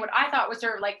beginning playing what I thought was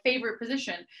her like favorite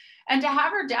position. And to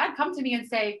have her dad come to me and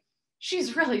say,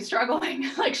 she's really struggling.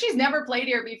 Like she's never played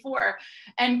here before.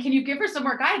 And can you give her some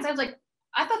more guidance? I was like,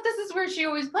 I thought this is where she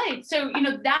always played. So,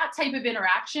 that type of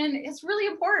interaction is really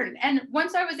important. And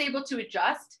once I was able to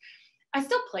adjust, I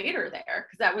still played her there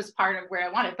because that was part of where I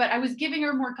wanted, but I was giving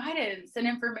her more guidance and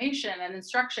information and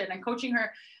instruction and coaching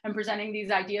her and presenting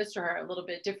these ideas to her a little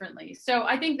bit differently. So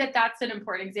I think that that's an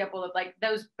important example of like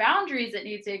those boundaries that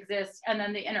need to exist and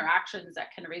then the interactions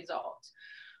that can result.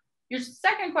 Your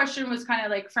second question was kind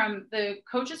of like from the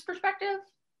coach's perspective.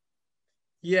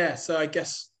 Yeah. So I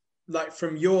guess like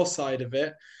from your side of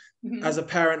it, as a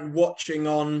parent watching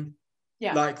on,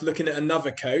 like looking at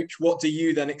another coach, what do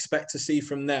you then expect to see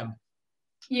from them?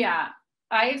 Yeah,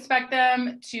 I expect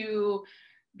them to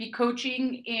be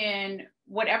coaching in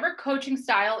whatever coaching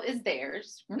style is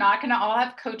theirs. We're not going to all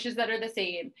have coaches that are the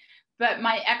same, but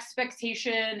my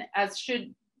expectation,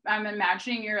 I'm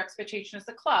imagining your expectation as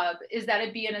a club, is that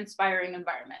it be an inspiring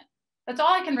environment. That's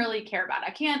all I can really care about. I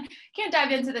can't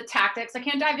dive into the tactics. I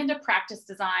can't dive into practice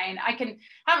design. I can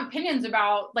have opinions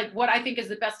about like what I think is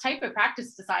the best type of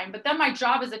practice design, but then my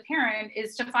job as a parent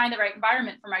is to find the right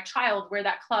environment for my child where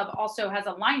that club also has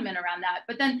alignment around that.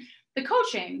 But then the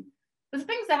coaching, the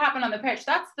things that happen on the pitch,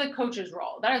 that's the coach's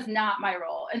role. That is not my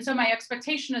role. And so my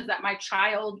expectation is that my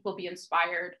child will be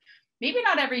inspired, maybe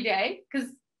not every day, because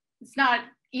it's not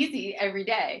easy every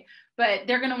day, but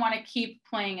they're going to want to keep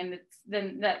playing, and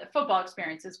then that the football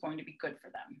experience is going to be good for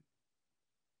them.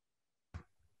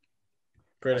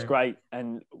 Brilliant. That's great.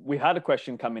 And we had a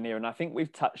question come in here, and I think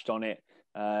we've touched on it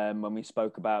when we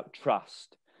spoke about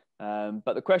trust.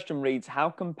 But the question reads, how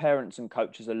can parents and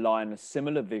coaches align a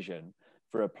similar vision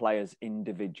for a player's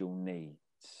individual needs?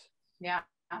 Yeah.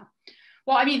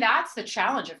 Well, I mean, that's the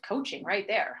challenge of coaching right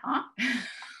there, huh?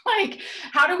 Like,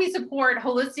 how do we support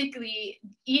holistically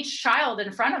each child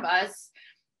in front of us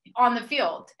on the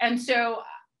field? And so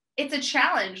it's a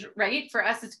challenge, right, for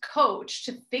us as coach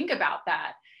to think about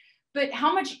that. But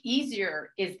how much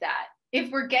easier is that if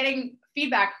we're getting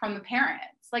feedback from the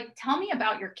parents? Like, tell me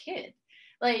about your kid.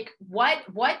 Like, what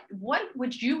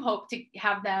would you hope to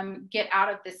have them get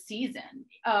out of this season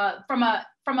from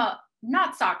a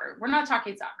not soccer, we're not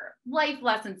talking soccer, life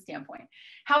lesson standpoint?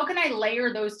 How can I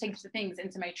layer those types of things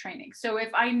into my training? So if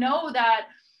I know that,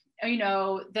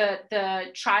 the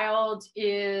child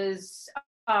is,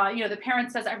 the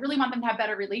parent says, I really want them to have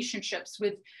better relationships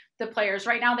with the players.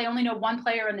 Right now, they only know one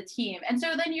player on the team. And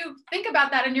so then you think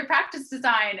about that in your practice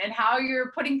design and how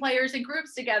you're putting players in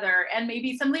groups together, and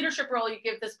maybe some leadership role you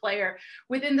give this player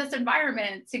within this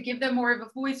environment to give them more of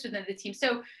a voice within the team.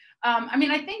 So,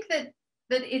 I think that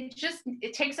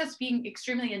it takes us being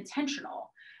extremely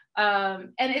intentional.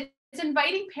 And it's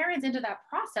inviting parents into that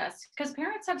process, because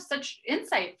parents have such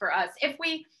insight for us if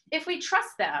we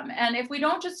trust them, and if we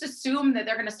don't just assume that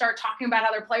they're going to start talking about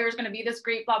how their player is going to be this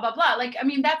great, blah blah blah. Like, I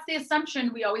mean, that's the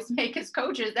assumption we always make as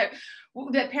coaches,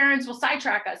 that parents will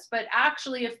sidetrack us. But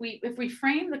actually, if we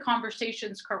frame the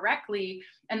conversations correctly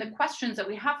and the questions that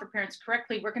we have for parents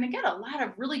correctly, we're going to get a lot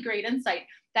of really great insight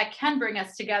that can bring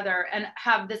us together and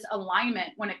have this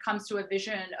alignment when it comes to a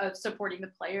vision of supporting the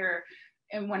player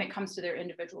and when it comes to their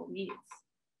individual needs.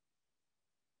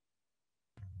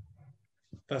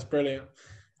 That's brilliant.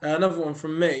 Another one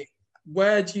from me.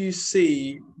 Where do you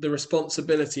see the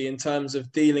responsibility in terms of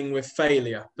dealing with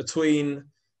failure between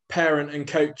parent and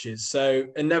coaches? So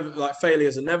like, failure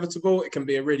is inevitable. It can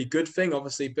be a really good thing,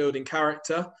 obviously building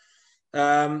character.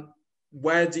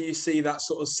 Where do you see that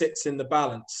sort of sits in the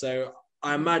balance? So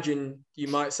I imagine you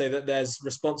might say that there's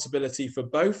responsibility for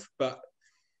both, but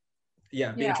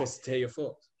yeah, be interested to hear your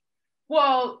thoughts.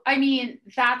 Well, I mean,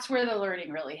 that's where the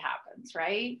learning really happens,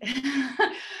 right?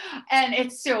 And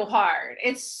it's so hard.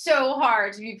 It's so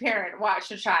hard to be a parent, watch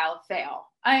a child fail.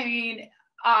 I mean,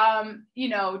 you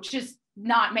know, just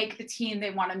not make the team they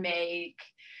want to make,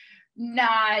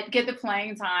 not get the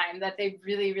playing time that they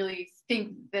really, really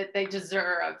think that they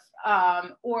deserve,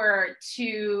 or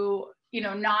to, you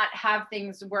know, not have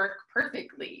things work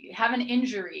perfectly, have an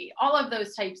injury, all of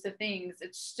those types of things.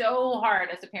 It's so hard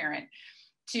as a parent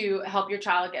to help your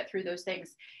child get through those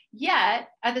things. Yet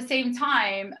at the same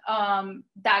time,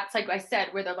 that's, like I said,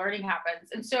 where the learning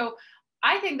happens. And so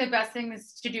I think the best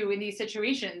things to do in these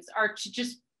situations are to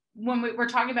just, when we're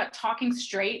talking about talking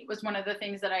straight was one of the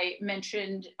things that I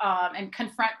mentioned, and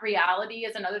confront reality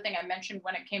is another thing I mentioned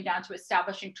when it came down to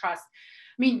establishing trust.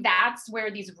 I mean, that's where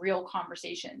these real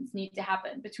conversations need to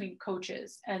happen between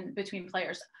coaches and between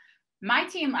players. My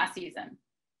team last season,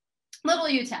 little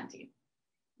U10 team,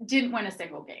 didn't win a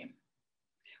single game.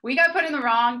 We got put in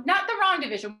not the wrong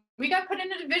division. We got put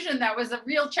in a division that was a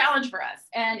real challenge for us.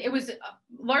 And it was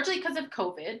largely because of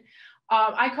COVID.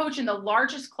 I coach in the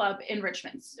largest club in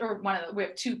Richmond, or we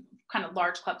have two kind of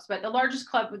large clubs, but the largest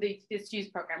club with this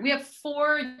youth program. We have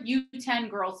 4 U10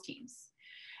 girls teams.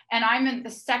 And I'm in the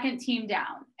second team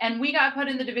down. And we got put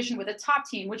in the division with a top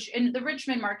team, which in the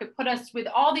Richmond market put us with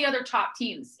all the other top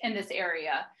teams in this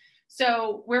area.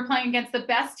 So we're playing against the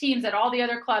best teams at all the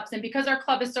other clubs. And because our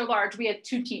club is so large, we had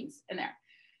 2 teams in there.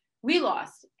 We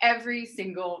lost every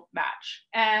single match.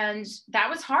 And that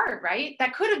was hard, right?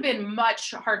 That could have been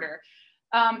much harder.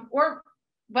 Or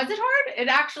was it hard? It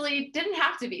actually didn't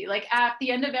have to be. Like, at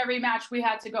the end of every match, we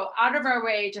had to go out of our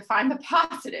way to find the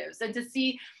positives and to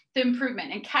see the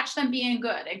improvement and catch them being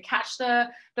good and catch the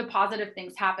positive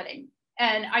things happening.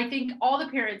 And I think all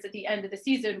the parents at the end of the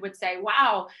season would say,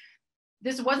 wow,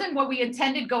 this wasn't what we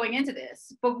intended going into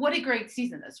this, but what a great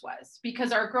season this was,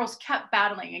 because our girls kept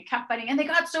battling and kept fighting, and they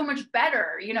got so much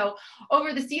better, you know,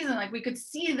 over the season. Like, we could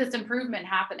see this improvement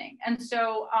happening. And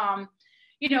so,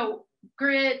 you know,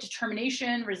 grit,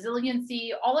 determination,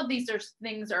 resiliency, all of these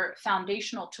things are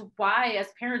foundational to why, as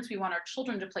parents, we want our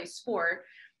children to play sport.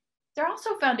 They're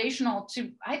also foundational to,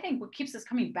 I think, what keeps us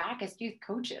coming back as youth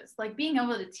coaches, like being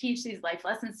able to teach these life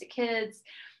lessons to kids.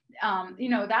 You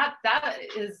know, that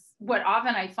is what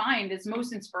often I find is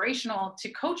most inspirational to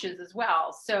coaches as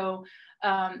well. So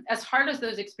as hard as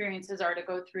those experiences are to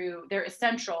go through, they're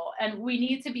essential, and we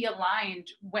need to be aligned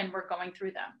when we're going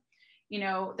through them. You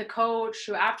know, the coach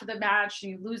who, after the match,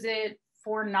 you lose it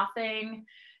 4-0,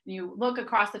 you look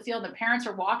across the field, the parents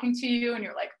are walking to you, and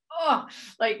you're like, oh,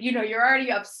 like, you know, you're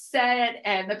already upset,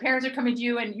 and the parents are coming to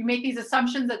you, and you make these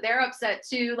assumptions that they're upset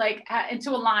too, like, and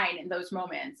to align in those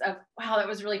moments of, wow, that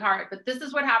was really hard, but this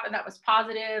is what happened that was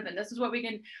positive, and this is what we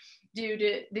can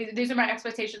do these are my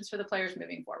expectations for the players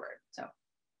moving forward. So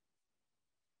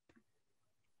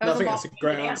I think that's a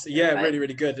great answer. Yeah, really,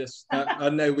 really good. I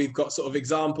know we've got sort of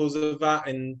examples of that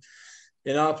in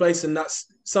our place, and that's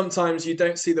sometimes you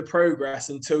don't see the progress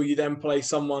until you then play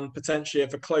someone potentially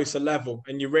of a closer level,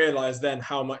 and you realize then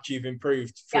how much you've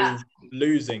improved through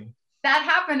losing. That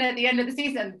happened at the end of the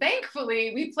season.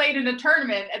 Thankfully, we played in a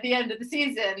tournament at the end of the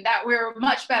season that we're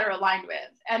much better aligned with.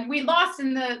 And we lost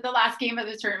in the last game of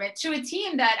the tournament to a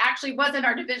team that actually was in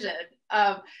our division.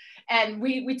 And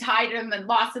we tied them and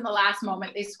lost in the last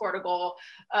moment. They scored a goal,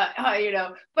 you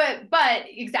know, but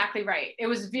exactly right. It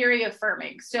was very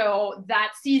affirming. So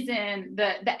that season,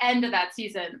 the end of that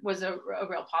season was a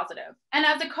real positive. And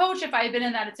as a coach, if I had been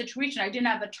in that situation, I didn't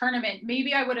have a tournament,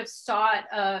 maybe I would have sought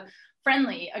a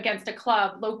friendly against a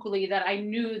club locally that I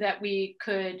knew that we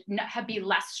could be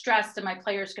less stressed and my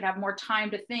players could have more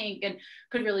time to think and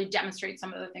could really demonstrate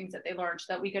some of the things that they learned,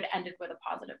 so that we could end it with a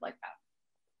positive like that.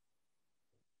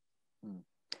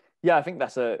 Yeah, I think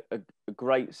that's a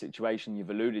great situation you've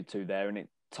alluded to there, and it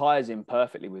ties in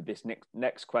perfectly with this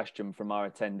next question from our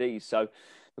attendees. So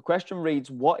the question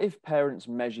reads, what if parents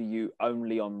measure you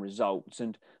only on results?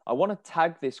 And I want to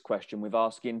tag this question with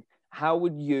asking, how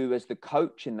would you as the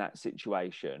coach in that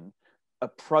situation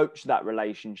approach that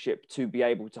relationship to be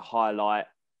able to highlight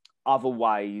other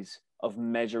ways of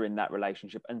measuring that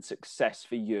relationship and success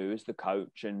for you as the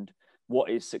coach, and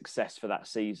what is success for that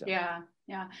season? Yeah.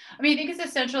 I mean, I think it's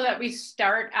essential that we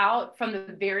start out from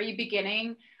the very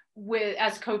beginning with,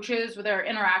 as coaches, with our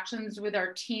interactions with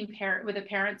our team with the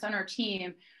parents on our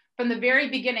team, from the very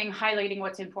beginning, highlighting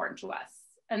what's important to us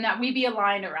and that we be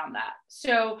aligned around that.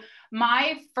 So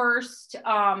my first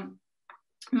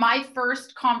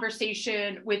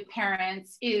conversation with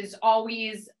parents is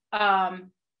always, my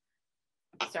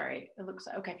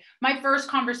first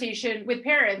conversation with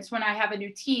parents when I have a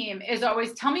new team is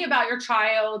always, tell me about your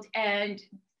child, and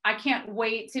I can't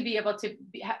wait to be able to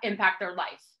impact their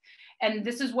life. And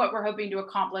this is what we're hoping to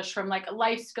accomplish from like a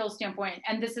life skill standpoint.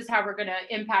 And this is how we're going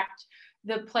to impact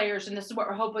the players. And this is what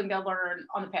we're hoping they'll learn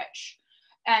on the pitch.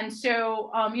 And so,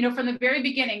 from the very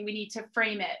beginning, we need to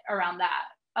frame it around that.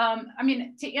 I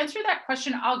mean, to answer that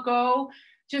question, I'll go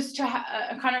just to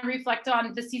kind of reflect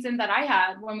on the season that I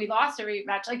had when we lost every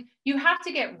match. Like, you have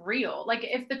to get real. Like,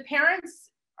 if the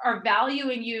parents are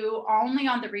valuing you only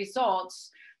on the results,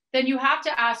 then you have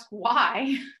to ask,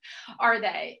 why are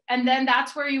they? And then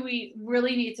that's where we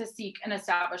really need to seek and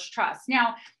establish trust.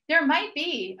 Now, there might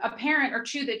be a parent or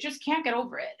two that just can't get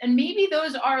over it. And maybe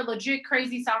those are legit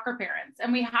crazy soccer parents.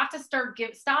 And we have to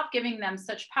stop giving them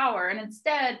such power. And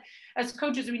instead, as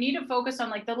coaches, we need to focus on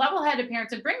like the level-headed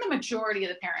parents and bring the majority of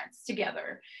the parents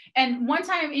together. And one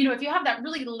time, if you have that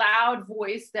really loud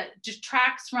voice that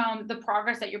detracts from the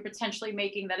progress that you're potentially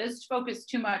making, that is focused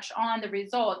too much on the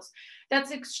results,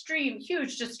 that's extreme,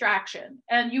 huge distraction.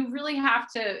 And you really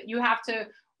have to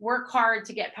work hard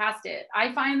to get past it.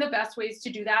 I find the best ways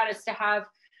to do that is to have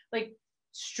like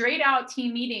straight out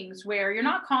team meetings where you're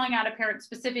not calling out a parent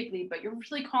specifically, but you're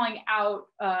really calling out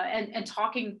and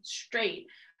talking straight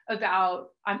about,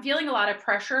 I'm feeling a lot of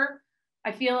pressure.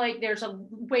 I feel like there's a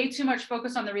way too much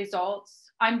focus on the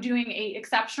results. I'm doing an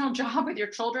exceptional job with your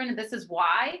children, and this is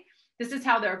why. This is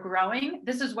how they're growing.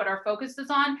 This is what our focus is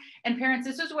on. And parents,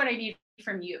 this is what I need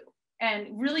from you.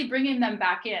 And really bringing them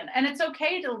back in. And it's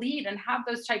okay to lead and have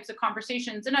those types of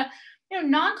conversations in a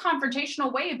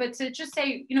non-confrontational way, but to just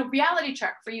say, reality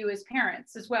check for you as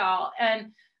parents as well.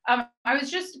 And I was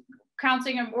just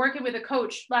counseling and working with a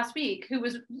coach last week who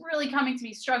was really coming to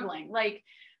me struggling. Like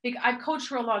I've coached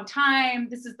for a long time.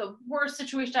 This is the worst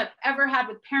situation I've ever had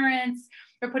with parents.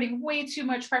 They're putting way too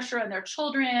much pressure on their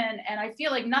children. And I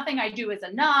feel like nothing I do is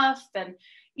enough. And,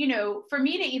 for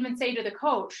me to even say to the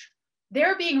coach,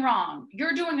 they're being wrong,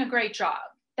 you're doing a great job.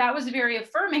 That was very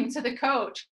affirming to the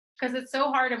coach, because it's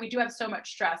so hard and we do have so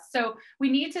much stress. So we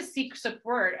need to seek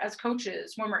support as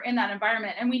coaches when we're in that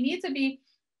environment. And we need to be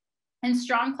in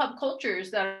strong club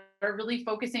cultures that are really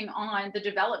focusing on the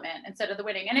development instead of the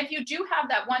winning. And if you do have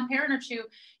that one parent or two,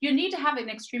 you need to have an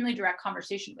extremely direct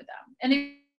conversation with them. And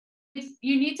if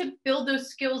you need to build those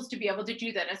skills to be able to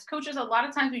do that. As coaches, a lot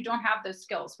of times we don't have those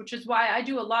skills, which is why I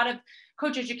do a lot of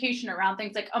coach education around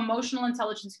things like emotional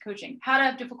intelligence coaching, how to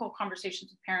have difficult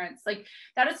conversations with parents. Like,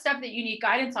 that is stuff that you need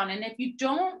guidance on. And if you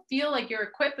don't feel like you're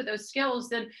equipped with those skills,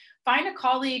 then find a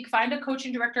colleague, find a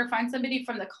coaching director, find somebody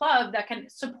from the club that can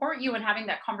support you in having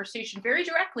that conversation very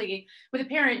directly with a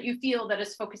parent you feel that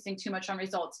is focusing too much on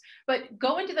results. But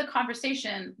go into the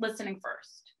conversation listening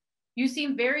first. You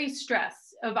seem very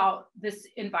stressed about this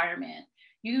environment.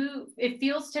 It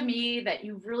feels to me that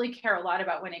you really care a lot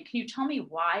about winning. Can you tell me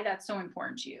why that's so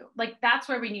important to you? Like, that's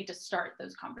where we need to start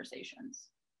those conversations.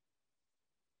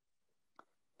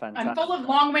 Fantastic. I'm full of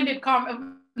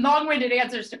long-winded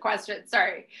answers to questions.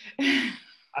 Sorry.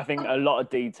 I think a lot of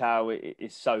detail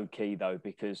is so key, though,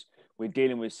 because we're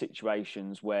dealing with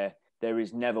situations where there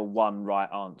is never one right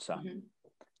answer. Mm-hmm.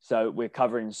 So we're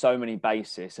covering so many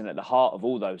bases, and at the heart of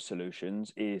all those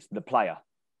solutions is the player,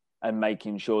 and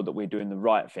making sure that we're doing the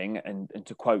right thing, and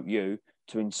to quote you,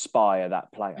 to inspire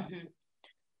that player. Mm-hmm.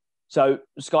 So,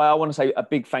 Skye, I want to say a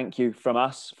big thank you from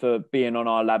us for being on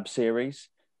our L.A.B series.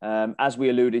 As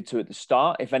we alluded to at the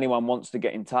start, if anyone wants to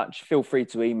get in touch, feel free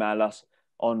to email us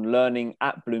on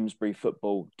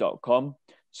learning@bloomsburyfootball.com.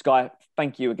 Skye,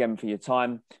 thank you again for your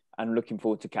time, and looking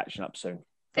forward to catching up soon.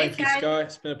 Thank you, Skye.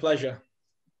 It's been a pleasure.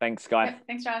 Thanks, Skye.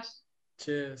 Thanks, Josh.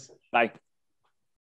 Cheers. Bye.